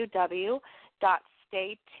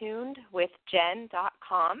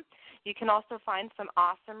www.staytunedwithjen.com. You can also find some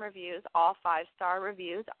awesome reviews, all 5-star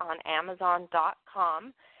reviews, on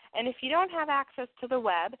Amazon.com. And if you don't have access to the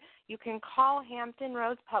web, you can call Hampton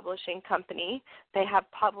Roads Publishing Company. They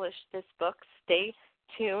have published this book, Stay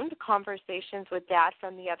Tuned, Conversations with Dad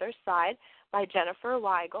from the Other Side, by Jennifer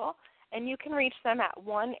Weigel. And you can reach them at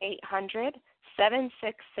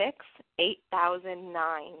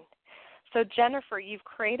 1-800-766-8009. So, Jennifer, you've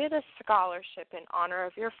created a scholarship in honor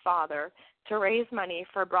of your father to raise money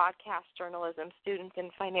for broadcast journalism students in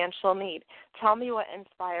financial need. Tell me what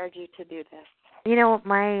inspired you to do this.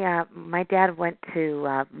 My dad went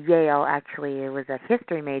to Yale. Actually, it was a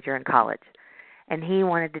history major in college, and he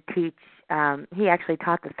wanted to teach. He actually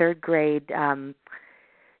taught the third grade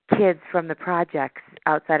kids from the projects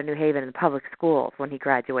outside of New Haven in the public schools when he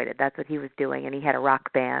graduated. That's what he was doing, and he had a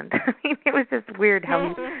rock band. It was just weird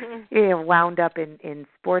how he wound up in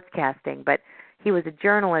sportscasting, but he was a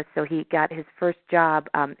journalist, so he got his first job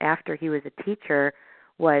after he was a teacher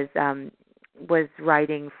was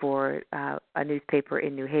writing for a newspaper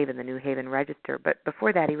in New Haven, the New Haven Register. But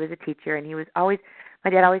before that, he was a teacher, and my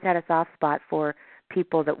dad always had a soft spot for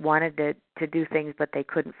people that wanted to do things, but they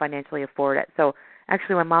couldn't financially afford it. So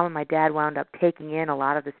actually, my mom and my dad wound up taking in a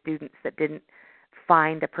lot of the students that didn't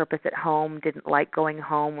find a purpose at home, didn't like going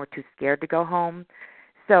home, were too scared to go home.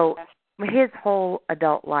 So his whole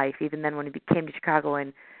adult life, even then when he came to Chicago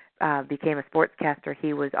and became a sportscaster,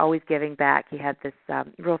 he was always giving back. He had this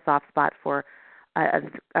real soft spot for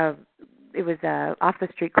it was Off the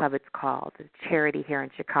Street Club, it's called, a charity here in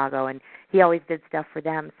Chicago, and he always did stuff for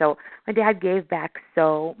them. So my dad gave back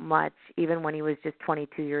so much, even when he was just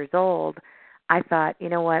 22 years old. I thought, you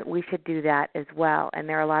know what, we should do that as well. And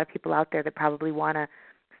there are a lot of people out there that probably want to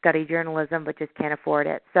study journalism but just can't afford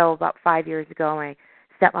it. So about 5 years ago, my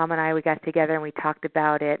stepmom and I, we got together and we talked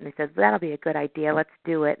about it, and we said, that'll be a good idea, let's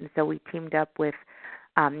do it. And so we teamed up with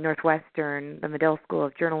Northwestern, the Medill School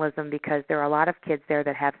of Journalism, because there are a lot of kids there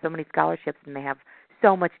that have so many scholarships and they have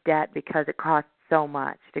so much debt because it costs so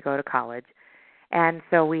much to go to college. And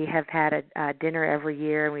so we have had a dinner every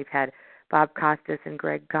year, and we've had Bob Costas and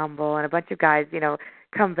Greg Gumbel and a bunch of guys,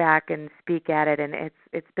 come back and speak at it, and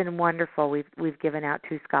it's been wonderful. We've given out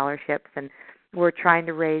 2 scholarships, and we're trying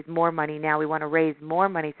to raise more money now. We want to raise more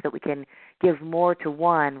money so that we can give more to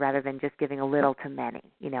one rather than just giving a little to many,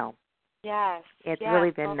 Yes. It's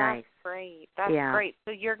really been nice. That's great. That's great.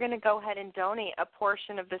 So you're going to go ahead and donate a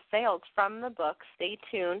portion of the sales from the book, Stay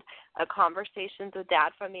Tuned, Conversations with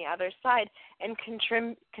Dad from the Other Side, and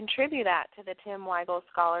contribute that to the Tim Weigel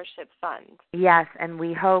Scholarship Fund. Yes, and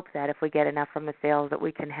we hope that if we get enough from the sales that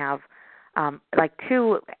we can have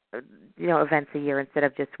 2 events a year instead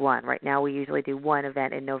of just one. Right now we usually do one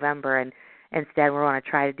event in November, and instead we want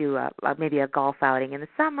to try to do maybe a golf outing in the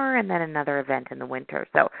summer and then another event in the winter.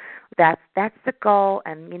 So that's the goal.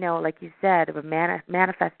 And, like you said, of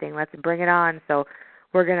manifesting, let's bring it on. So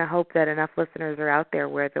we're going to hope that enough listeners are out there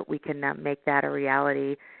where that we can make that a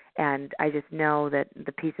reality. And I just know that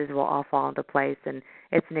the pieces will all fall into place. And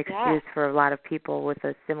it's an excuse for a lot of people with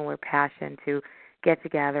a similar passion to get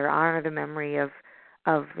together, honor the memory of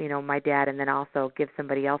my dad, and then also give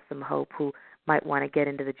somebody else some hope who might want to get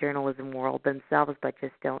into the journalism world themselves but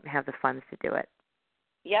just don't have the funds to do it.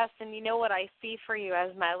 Yes, and you know what I see for you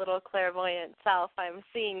as my little clairvoyant self? I'm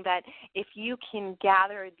seeing that if you can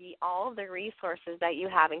gather all of the resources that you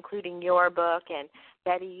have, including your book and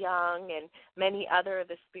Betty Young and many other of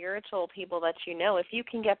the spiritual people that you know, if you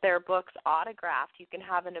can get their books autographed, you can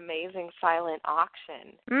have an amazing silent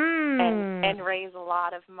auction and raise a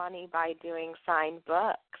lot of money by doing signed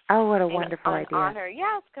books. Oh, what a wonderful idea. Honor.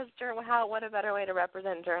 Yes, because what a better way to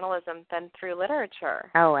represent journalism than through literature.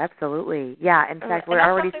 Oh, absolutely. Yeah, in fact, we're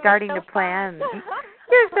already starting to plan.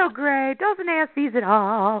 You're so great. Dulcinea sees it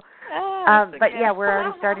all. But yeah, we're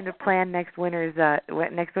already starting to plan next winter's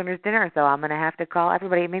dinner. So I'm going to have to call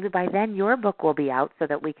everybody. Maybe by then your book will be out so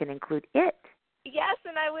that we can include it. Yes,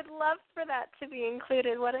 and I would love for that to be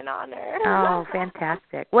included. What an honor. Oh,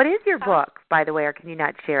 fantastic. What is your book, by the way, or can you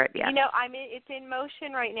not share it yet? It's in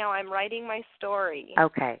motion right now. I'm writing my story.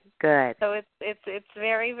 Okay, good. So it's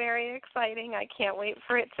very, very exciting. I can't wait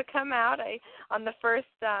for it to come out. On the first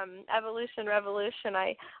Evolution Revolution,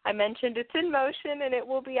 I mentioned it's in motion and it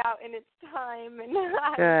will be out in its time, and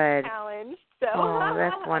I'm challenged. So. Oh,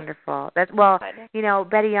 that's wonderful.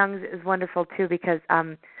 Betty Young's is wonderful too because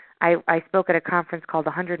I spoke at a conference called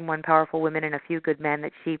 101 Powerful Women and a Few Good Men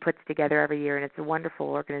that she puts together every year, and it's a wonderful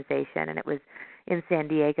organization, and it was in San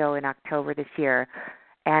Diego in October this year.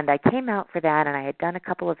 And I came out for that, and I had done a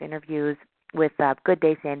couple of interviews with Good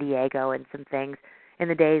Day San Diego and some things in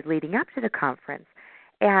the days leading up to the conference.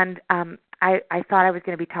 And I thought I was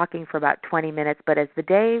going to be talking for about 20 minutes, but as the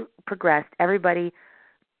day progressed, everybody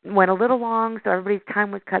went a little long, so everybody's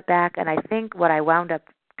time was cut back, and I think what I wound up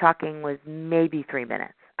talking was maybe 3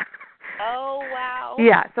 minutes. Oh, wow.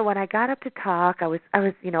 Yeah, so when I got up to talk, I was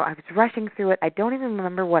rushing through it. I don't even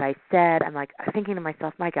remember what I said. I'm like thinking to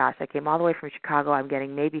myself, my gosh, I came all the way from Chicago. I'm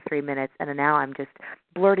getting maybe 3 minutes, and now I'm just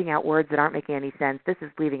blurting out words that aren't making any sense. This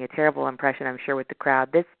is leaving a terrible impression, I'm sure, with the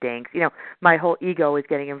crowd. This stinks. My whole ego is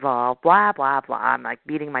getting involved, blah, blah, blah. I'm like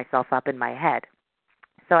beating myself up in my head.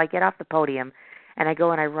 So I get off the podium, and I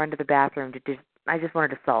go and I run to the bathroom I just wanted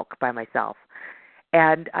to sulk by myself.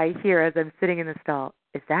 And I hear as I'm sitting in the stall,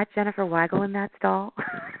 is that Jennifer Weigel in that stall?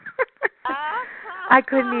 I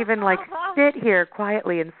couldn't even sit here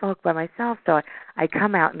quietly and sulk by myself. So I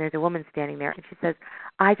come out and there's a woman standing there and she says,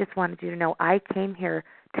 I just wanted you to know I came here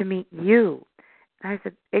to meet you. And I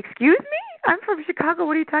said, excuse me? I'm from Chicago.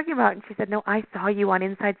 What are you talking about? And she said, no, I saw you on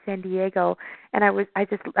Inside San Diego, and I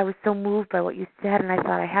was so moved by what you said, and I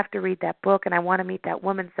thought I have to read that book, and I want to meet that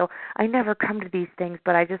woman. So I never come to these things,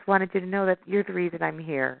 but I just wanted you to know that you're the reason I'm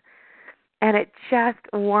here. And it just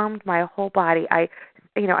warmed my whole body. I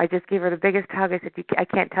just gave her the biggest hug. I said, I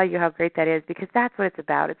can't tell you how great that is, because that's what it's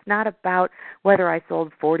about. It's not about whether I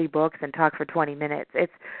sold 40 books and talked for 20 minutes.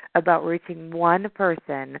 It's about reaching one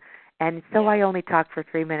person. And so I only talked for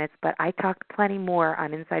 3 minutes, but I talked plenty more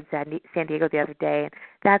on Inside San Diego the other day, and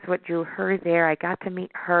that's what drew her there. I got to meet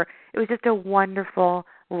her. It was just a wonderful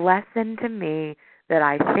lesson to me that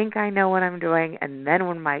I think I know what I'm doing, and then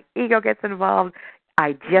when my ego gets involved,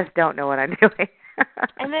 I just don't know what I'm doing.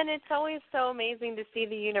 And then it's always so amazing to see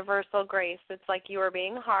the universal grace. It's like you were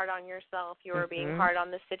being hard on yourself. You were being hard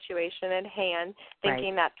on the situation at hand,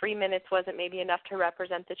 thinking that 3 minutes wasn't maybe enough to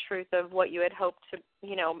represent the truth of what you had hoped to,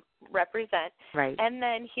 represent. Right. And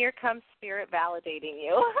then here comes Spirit validating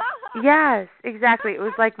you. Yes, exactly. It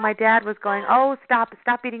was like my dad was going, oh, stop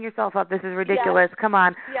beating yourself up. This is ridiculous. Yes. Come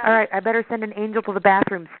on. Yes. All right, I better send an angel to the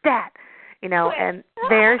bathroom. Stat. And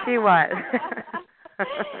there she was.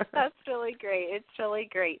 That's really great. It's really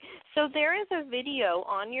great. So there is a video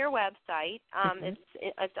on your website.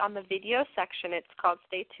 It's on the video section. It's called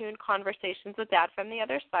Stay Tuned, Conversations with Dad from the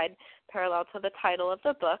Other Side, parallel to the title of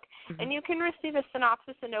the book. And you can receive a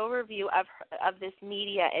synopsis and overview of this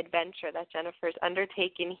media adventure that Jennifer's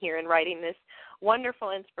undertaken here in writing this wonderful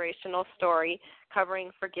inspirational story covering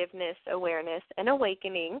forgiveness, awareness, and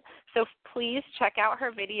awakening. So please check out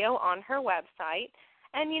her video on her website.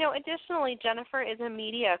 And, additionally, Jennifer is a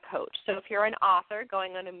media coach. So if you're an author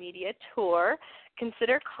going on a media tour,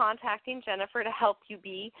 consider contacting Jennifer to help you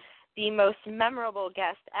be the most memorable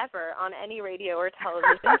guest ever on any radio or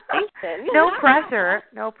television station. No pressure.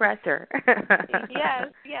 No pressure. Yes.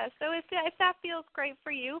 So if that feels great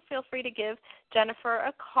for you, feel free to give Jennifer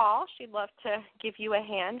a call. She'd love to give you a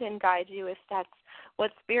hand and guide you if that's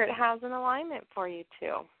what Spirit has in alignment for you,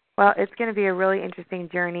 too. Well, it's going to be a really interesting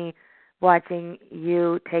journey watching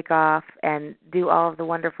you take off and do all of the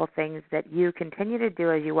wonderful things that you continue to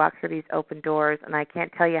do as you walk through these open doors. And I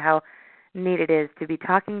can't tell you how neat it is to be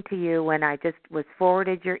talking to you when I just was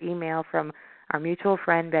forwarded your email from our mutual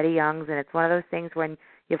friend, Betty Young's, and it's one of those things when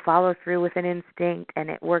you follow through with an instinct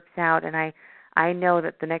and it works out. And I know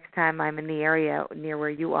that the next time I'm in the area near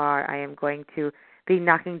where you are, I am going to be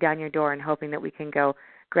knocking down your door and hoping that we can go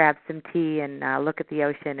grab some tea and look at the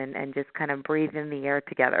ocean and just kind of breathe in the air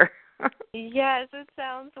together. Yes, it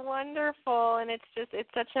sounds wonderful, and it's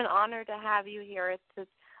such an honor to have you here. It's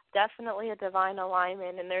definitely a divine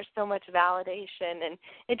alignment, and there's so much validation, and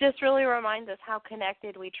it just really reminds us how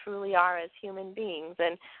connected we truly are as human beings.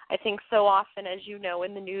 And I think so often, as you know,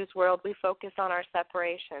 in the news world, we focus on our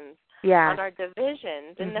separations, on our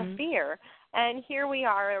divisions, and the fear. And here we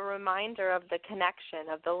are, a reminder of the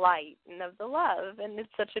connection, of the light, and of the love, and it's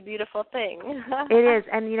such a beautiful thing. It is,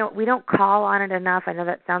 and, we don't call on it enough. I know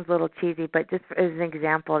that sounds a little cheesy, but just as an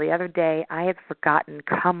example, the other day I had forgotten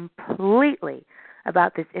completely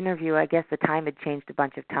about this interview. I guess the time had changed a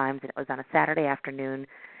bunch of times, and it was on a Saturday afternoon,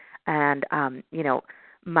 and,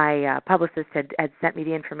 my publicist had sent me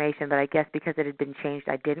the information, but I guess because it had been changed,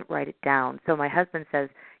 I didn't write it down. So my husband says,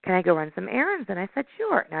 can I go run some errands? And I said,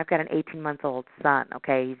 sure. Now, I've got an 18-month-old son,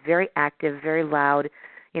 okay? He's very active, very loud,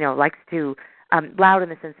 likes to, loud in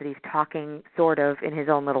the sense that he's talking sort of in his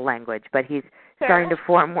own little language, but he's starting to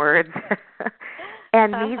form words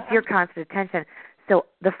and needs your constant attention. So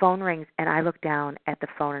the phone rings, and I look down at the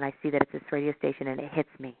phone, and I see that it's this radio station, and it hits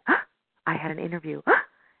me. I had an interview.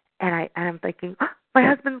 And I'm thinking, my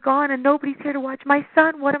husband's gone and nobody's here to watch my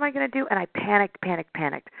son. What am I going to do? And I panicked.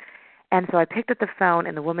 And so I picked up the phone,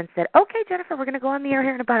 and the woman said, okay, Jennifer, we're going to go on the air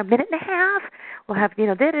here in about a minute and a half. We'll have,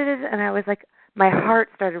 and I was like, my heart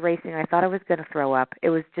started racing. I thought I was going to throw up.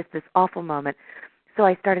 It was just this awful moment. So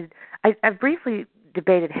I briefly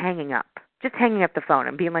debated hanging up the phone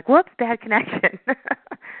and being like, whoops, bad connection.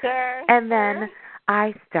 Sure. And then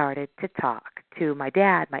I started to talk to my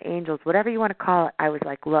dad, my angels, whatever you want to call it. I was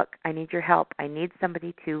like, look, I need your help. I need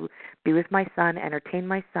somebody to be with my son, entertain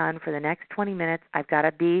my son for the next 20 minutes. I've got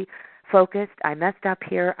to be focused. I messed up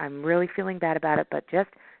here. I'm really feeling bad about it, but just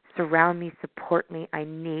surround me, support me. I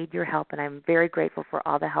need your help, and I'm very grateful for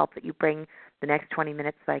all the help that you bring the next 20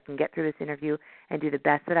 minutes so I can get through this interview and do the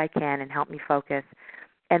best that I can and help me focus.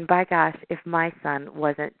 And by gosh, if my son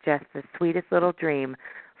wasn't just the sweetest little dream,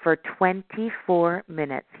 for 24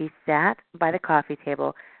 minutes, he sat by the coffee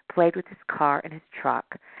table, played with his car and his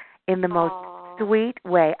truck in the most sweet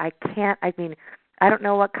way. I don't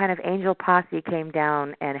know what kind of angel posse came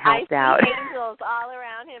down and helped out. I see angels all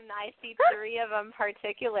around him. I see 3 of them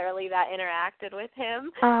particularly that interacted with him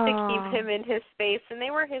to keep him in his space, and they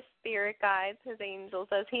were his spirit guides, his angels,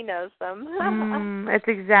 as he knows them. That's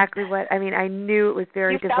exactly what, I knew it was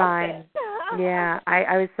very divine. Yeah,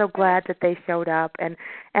 I was so glad that they showed up, and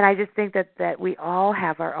I just think that we all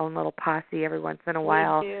have our own little posse every once in a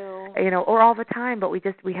while, we do. Or all the time, but we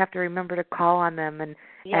have to remember to call on them and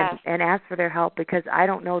ask for their help, because I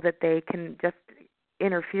don't know that they can just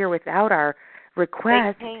interfere without our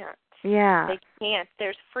request. They can't. Yeah. They can't.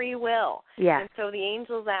 There's free will. Yeah. And so the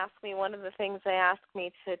angels ask me, one of the things they ask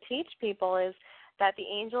me to teach people is that the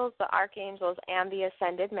angels, the archangels, and the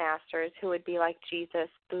ascended masters, who would be like Jesus,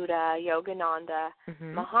 Buddha, Yogananda,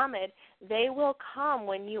 Muhammad, they will come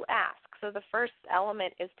when you ask. So the first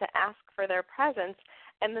element is to ask for their presence,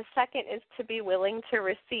 and the second is to be willing to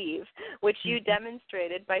receive, which you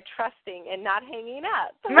demonstrated by trusting and not hanging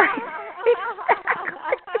up.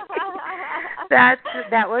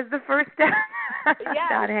 That was the first step. Yes,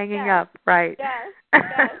 not hanging up, right? Yes.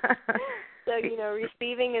 So,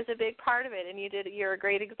 receiving is a big part of it, and you're a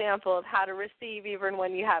great example of how to receive even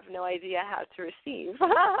when you have no idea how to receive.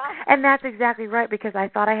 And that's exactly right, because I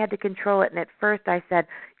thought I had to control it, and at first I said,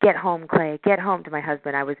 get home, Clay, get home, to my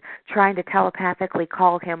husband. I was trying to telepathically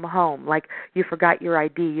call him home, like, you forgot your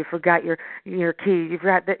ID, you forgot your key, you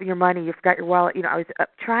forgot your money, you forgot your wallet. I was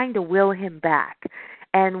trying to will him back.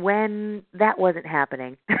 And when that wasn't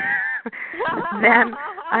happening, then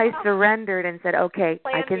I surrendered and said, okay,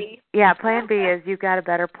 Plan B. Yeah, plan B is, you've got a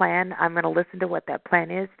better plan. I'm going to listen to what that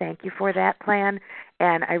plan is. Thank you for that plan.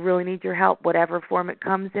 And I really need your help, whatever form it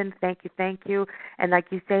comes in. Thank you. And like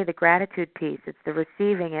you say, the gratitude piece, it's the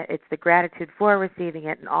receiving it, it's the gratitude for receiving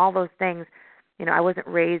it, and all those things. I wasn't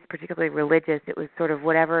raised particularly religious. It was sort of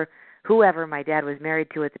whoever my dad was married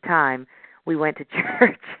to at the time, we went to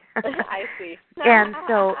church. I see. And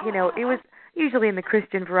so, it was usually in the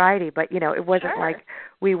Christian variety, but, it wasn't like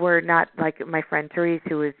we were not like my friend Therese,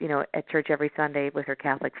 who was, at church every Sunday with her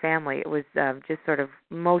Catholic family. It was just sort of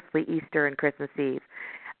mostly Easter and Christmas Eve.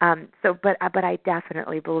 But I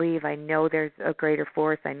definitely believe, I know there's a greater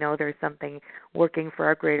force. I know there's something working for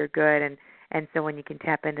our greater good. And so when you can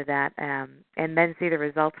tap into that and then see the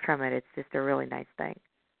results from it, it's just a really nice thing.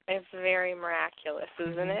 It's very miraculous,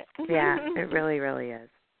 isn't it? Yeah, it really, really is.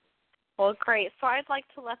 Well, great. So I'd like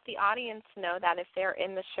to let the audience know that if they're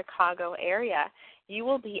in the Chicago area, you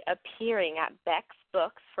will be appearing at Beck's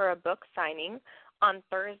Books for a book signing on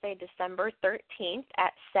Thursday, December 13th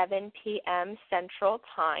at 7 p.m. Central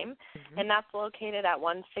Time, and that's located at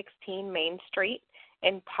 116 Main Street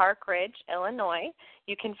in Park Ridge, Illinois.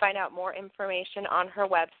 You can find out more information on her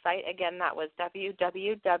website. Again, that was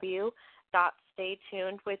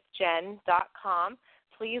www.staytunedwithjen.com.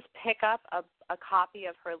 Please pick up a copy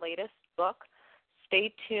of her latest book,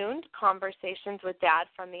 Stay Tuned, Conversations with Dad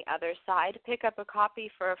from the Other Side. Pick up a copy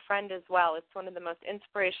for a friend as well. It's one of the most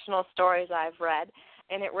inspirational stories I've read,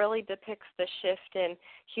 and it really depicts the shift in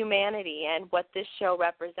humanity and what this show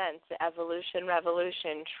represents, the evolution,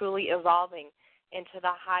 revolution, truly evolving into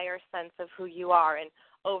the higher sense of who you are and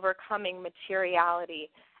overcoming materiality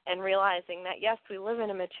and realizing that, yes, we live in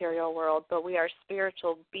a material world, but we are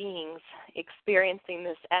spiritual beings experiencing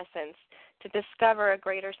this essence to discover a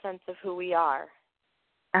greater sense of who we are.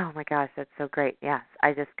 Oh, my gosh, that's so great. Yes,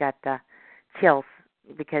 I just got chills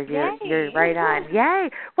because you're right on. Yay!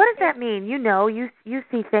 What does that mean? You know, you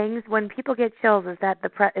see things. When people get chills, is that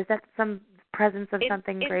some presence of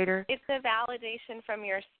something greater? It's a validation from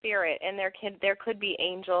your spirit, and there could be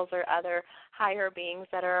angels or other higher beings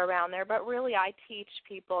that are around there. But really, I teach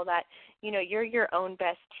people that, you know, you're your own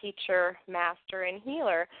best teacher, master, and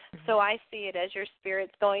healer. So I see it as your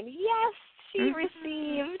spirit's going, yes, she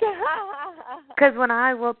received. Because when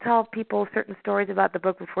I will tell people certain stories about the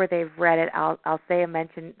book before they've read it, I'll say and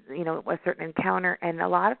mention, you know, a certain encounter, and a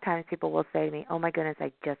lot of times people will say to me, "Oh my goodness,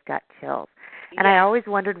 I just got chills," and I always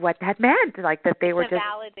wondered what that meant, like that they were just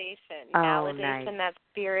validation. Validation that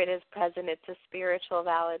spirit is present. It's a spiritual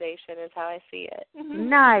validation, is how I see it.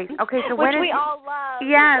 Nice. Okay, so which we all love.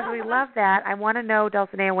 Yes, we love that. I want to know,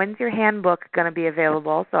 Dulcinea, when's your handbook going to be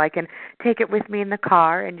available so I can take it with me in the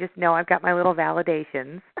car and just know I've got my little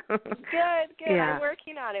validations. Good. Yeah. I'm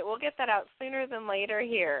working on it. We'll get that out sooner than later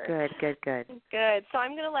here. Good. Good. So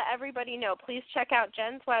I'm going to let everybody know. Please check out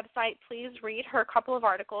Jen's website. Please read her couple of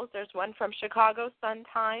articles. There's one from Chicago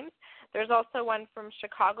Sun-Times. There's also one from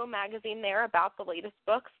Chicago Magazine there about the latest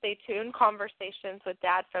book, Stay Tuned, Conversations with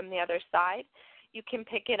Dad from the Other Side. You can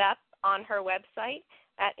pick it up on her website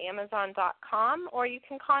at Amazon.com, or you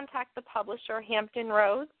can contact the publisher, Hampton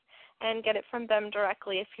Roads, and get it from them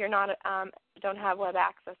directly if you're not don't have web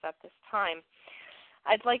access at this time.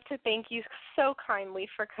 I'd like to thank you so kindly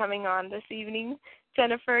for coming on this evening.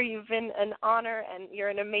 Jennifer, you've been an honor, and you're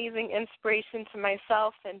an amazing inspiration to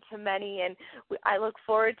myself and to many, and I look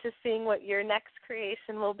forward to seeing what your next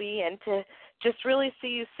creation will be and to just really see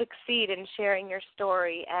you succeed in sharing your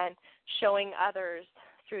story and showing others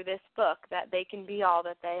through this book that they can be all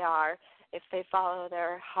that they are if they follow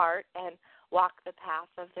their heart and walk the path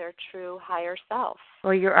of their true higher self.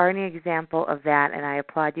 Well, you are an example of that, and I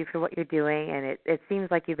applaud you for what you're doing, and it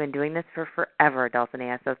seems like you've been doing this for forever,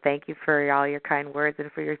 Dulcinea, so thank you for all your kind words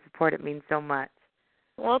and for your support. It means so much.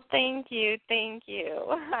 Well, thank you.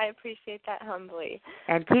 I appreciate that humbly.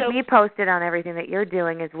 And keep me posted on everything that you're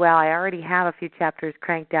doing as well. I already have a few chapters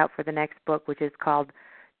cranked out for the next book, which is called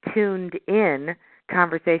Tuned In,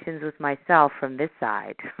 Conversations with Myself from This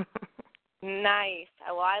Side. Nice.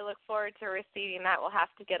 Well, I look forward to receiving that. We'll have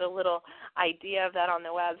to get a little idea of that on the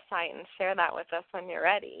website and share that with us when you're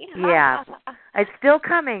ready. Yeah. It's still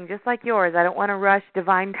coming, just like yours. I don't want to rush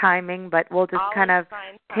divine timing, but we'll just kind of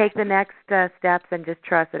take the next steps and just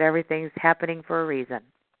trust that everything's happening for a reason.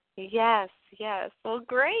 Yes. Well,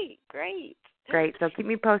 great. Great. So keep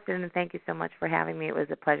me posted, and thank you so much for having me. It was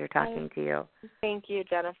a pleasure talking to you. Thank you,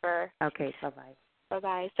 Jennifer. Okay, bye-bye.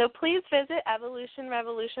 Bye-bye. So please visit Evolution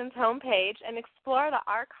Revolution's homepage and explore the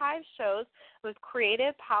archive shows with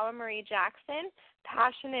creative Paula Marie Jackson,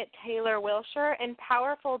 passionate Taylor Wilshire, and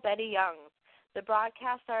powerful Betty Young. The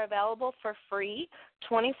broadcasts are available for free,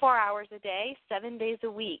 24 hours a day, 7 days a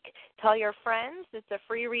week. Tell your friends. It's a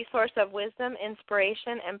free resource of wisdom,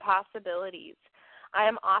 inspiration, and possibilities. I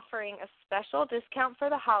am offering a special discount for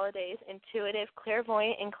the holidays, intuitive,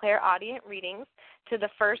 clairvoyant, and clairaudient readings to the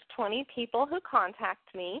first 20 people who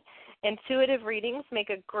contact me. Intuitive readings make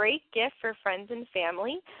a great gift for friends and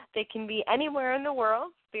family. They can be anywhere in the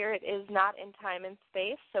world. Spirit is not in time and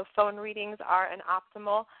space, so phone readings are an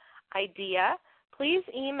optimal idea. Please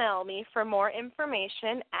email me for more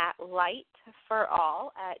information at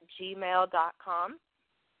lightforall@gmail.com.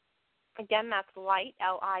 Again, that's light,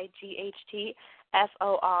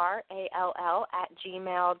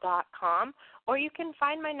 LIGHTFORALL@gmail.com. Or you can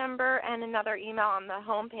find my number and another email on the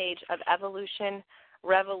homepage of Evolution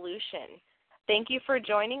Revolution. Thank you for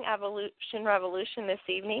joining Evolution Revolution this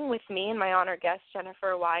evening with me and my honored guest,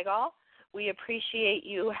 Jennifer Weigall. We appreciate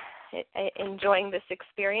you enjoying this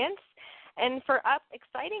experience. And for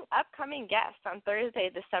exciting upcoming guests, on Thursday,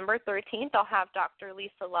 December 13th, I'll have Dr.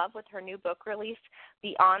 Lisa Love with her new book release,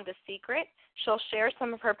 Beyond the Secret. She'll share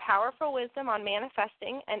some of her powerful wisdom on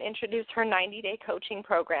manifesting and introduce her 90-day coaching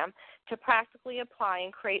program to practically apply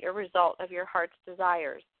and create a result of your heart's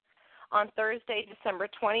desires. On Thursday, December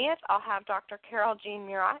 20th, I'll have Dr. Carol Jean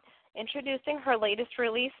Murat introducing her latest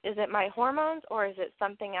release, Is It My Hormones or Is It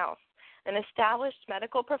Something Else? An established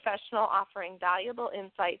medical professional offering valuable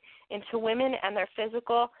insight into women and their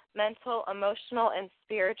physical, mental, emotional, and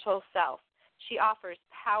spiritual self. She offers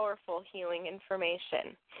powerful healing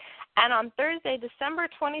information. And on Thursday, December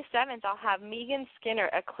 27th, I'll have Megan Skinner,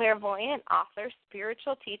 a clairvoyant, author,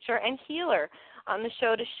 spiritual teacher, and healer, on the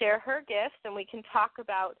show to share her gifts, and we can talk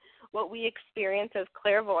about what we experience as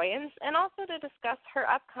clairvoyants, and also to discuss her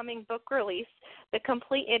upcoming book release, The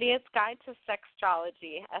Complete Idiot's Guide to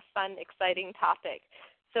Sextrology, a fun, exciting topic.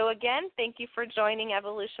 So again, thank you for joining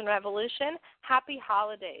Evolution Revolution. Happy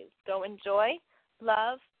holidays. Go enjoy,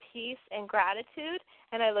 love, peace, and gratitude,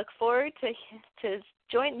 and I look forward to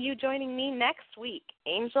joining me next week.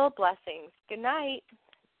 Angel blessings. Good night.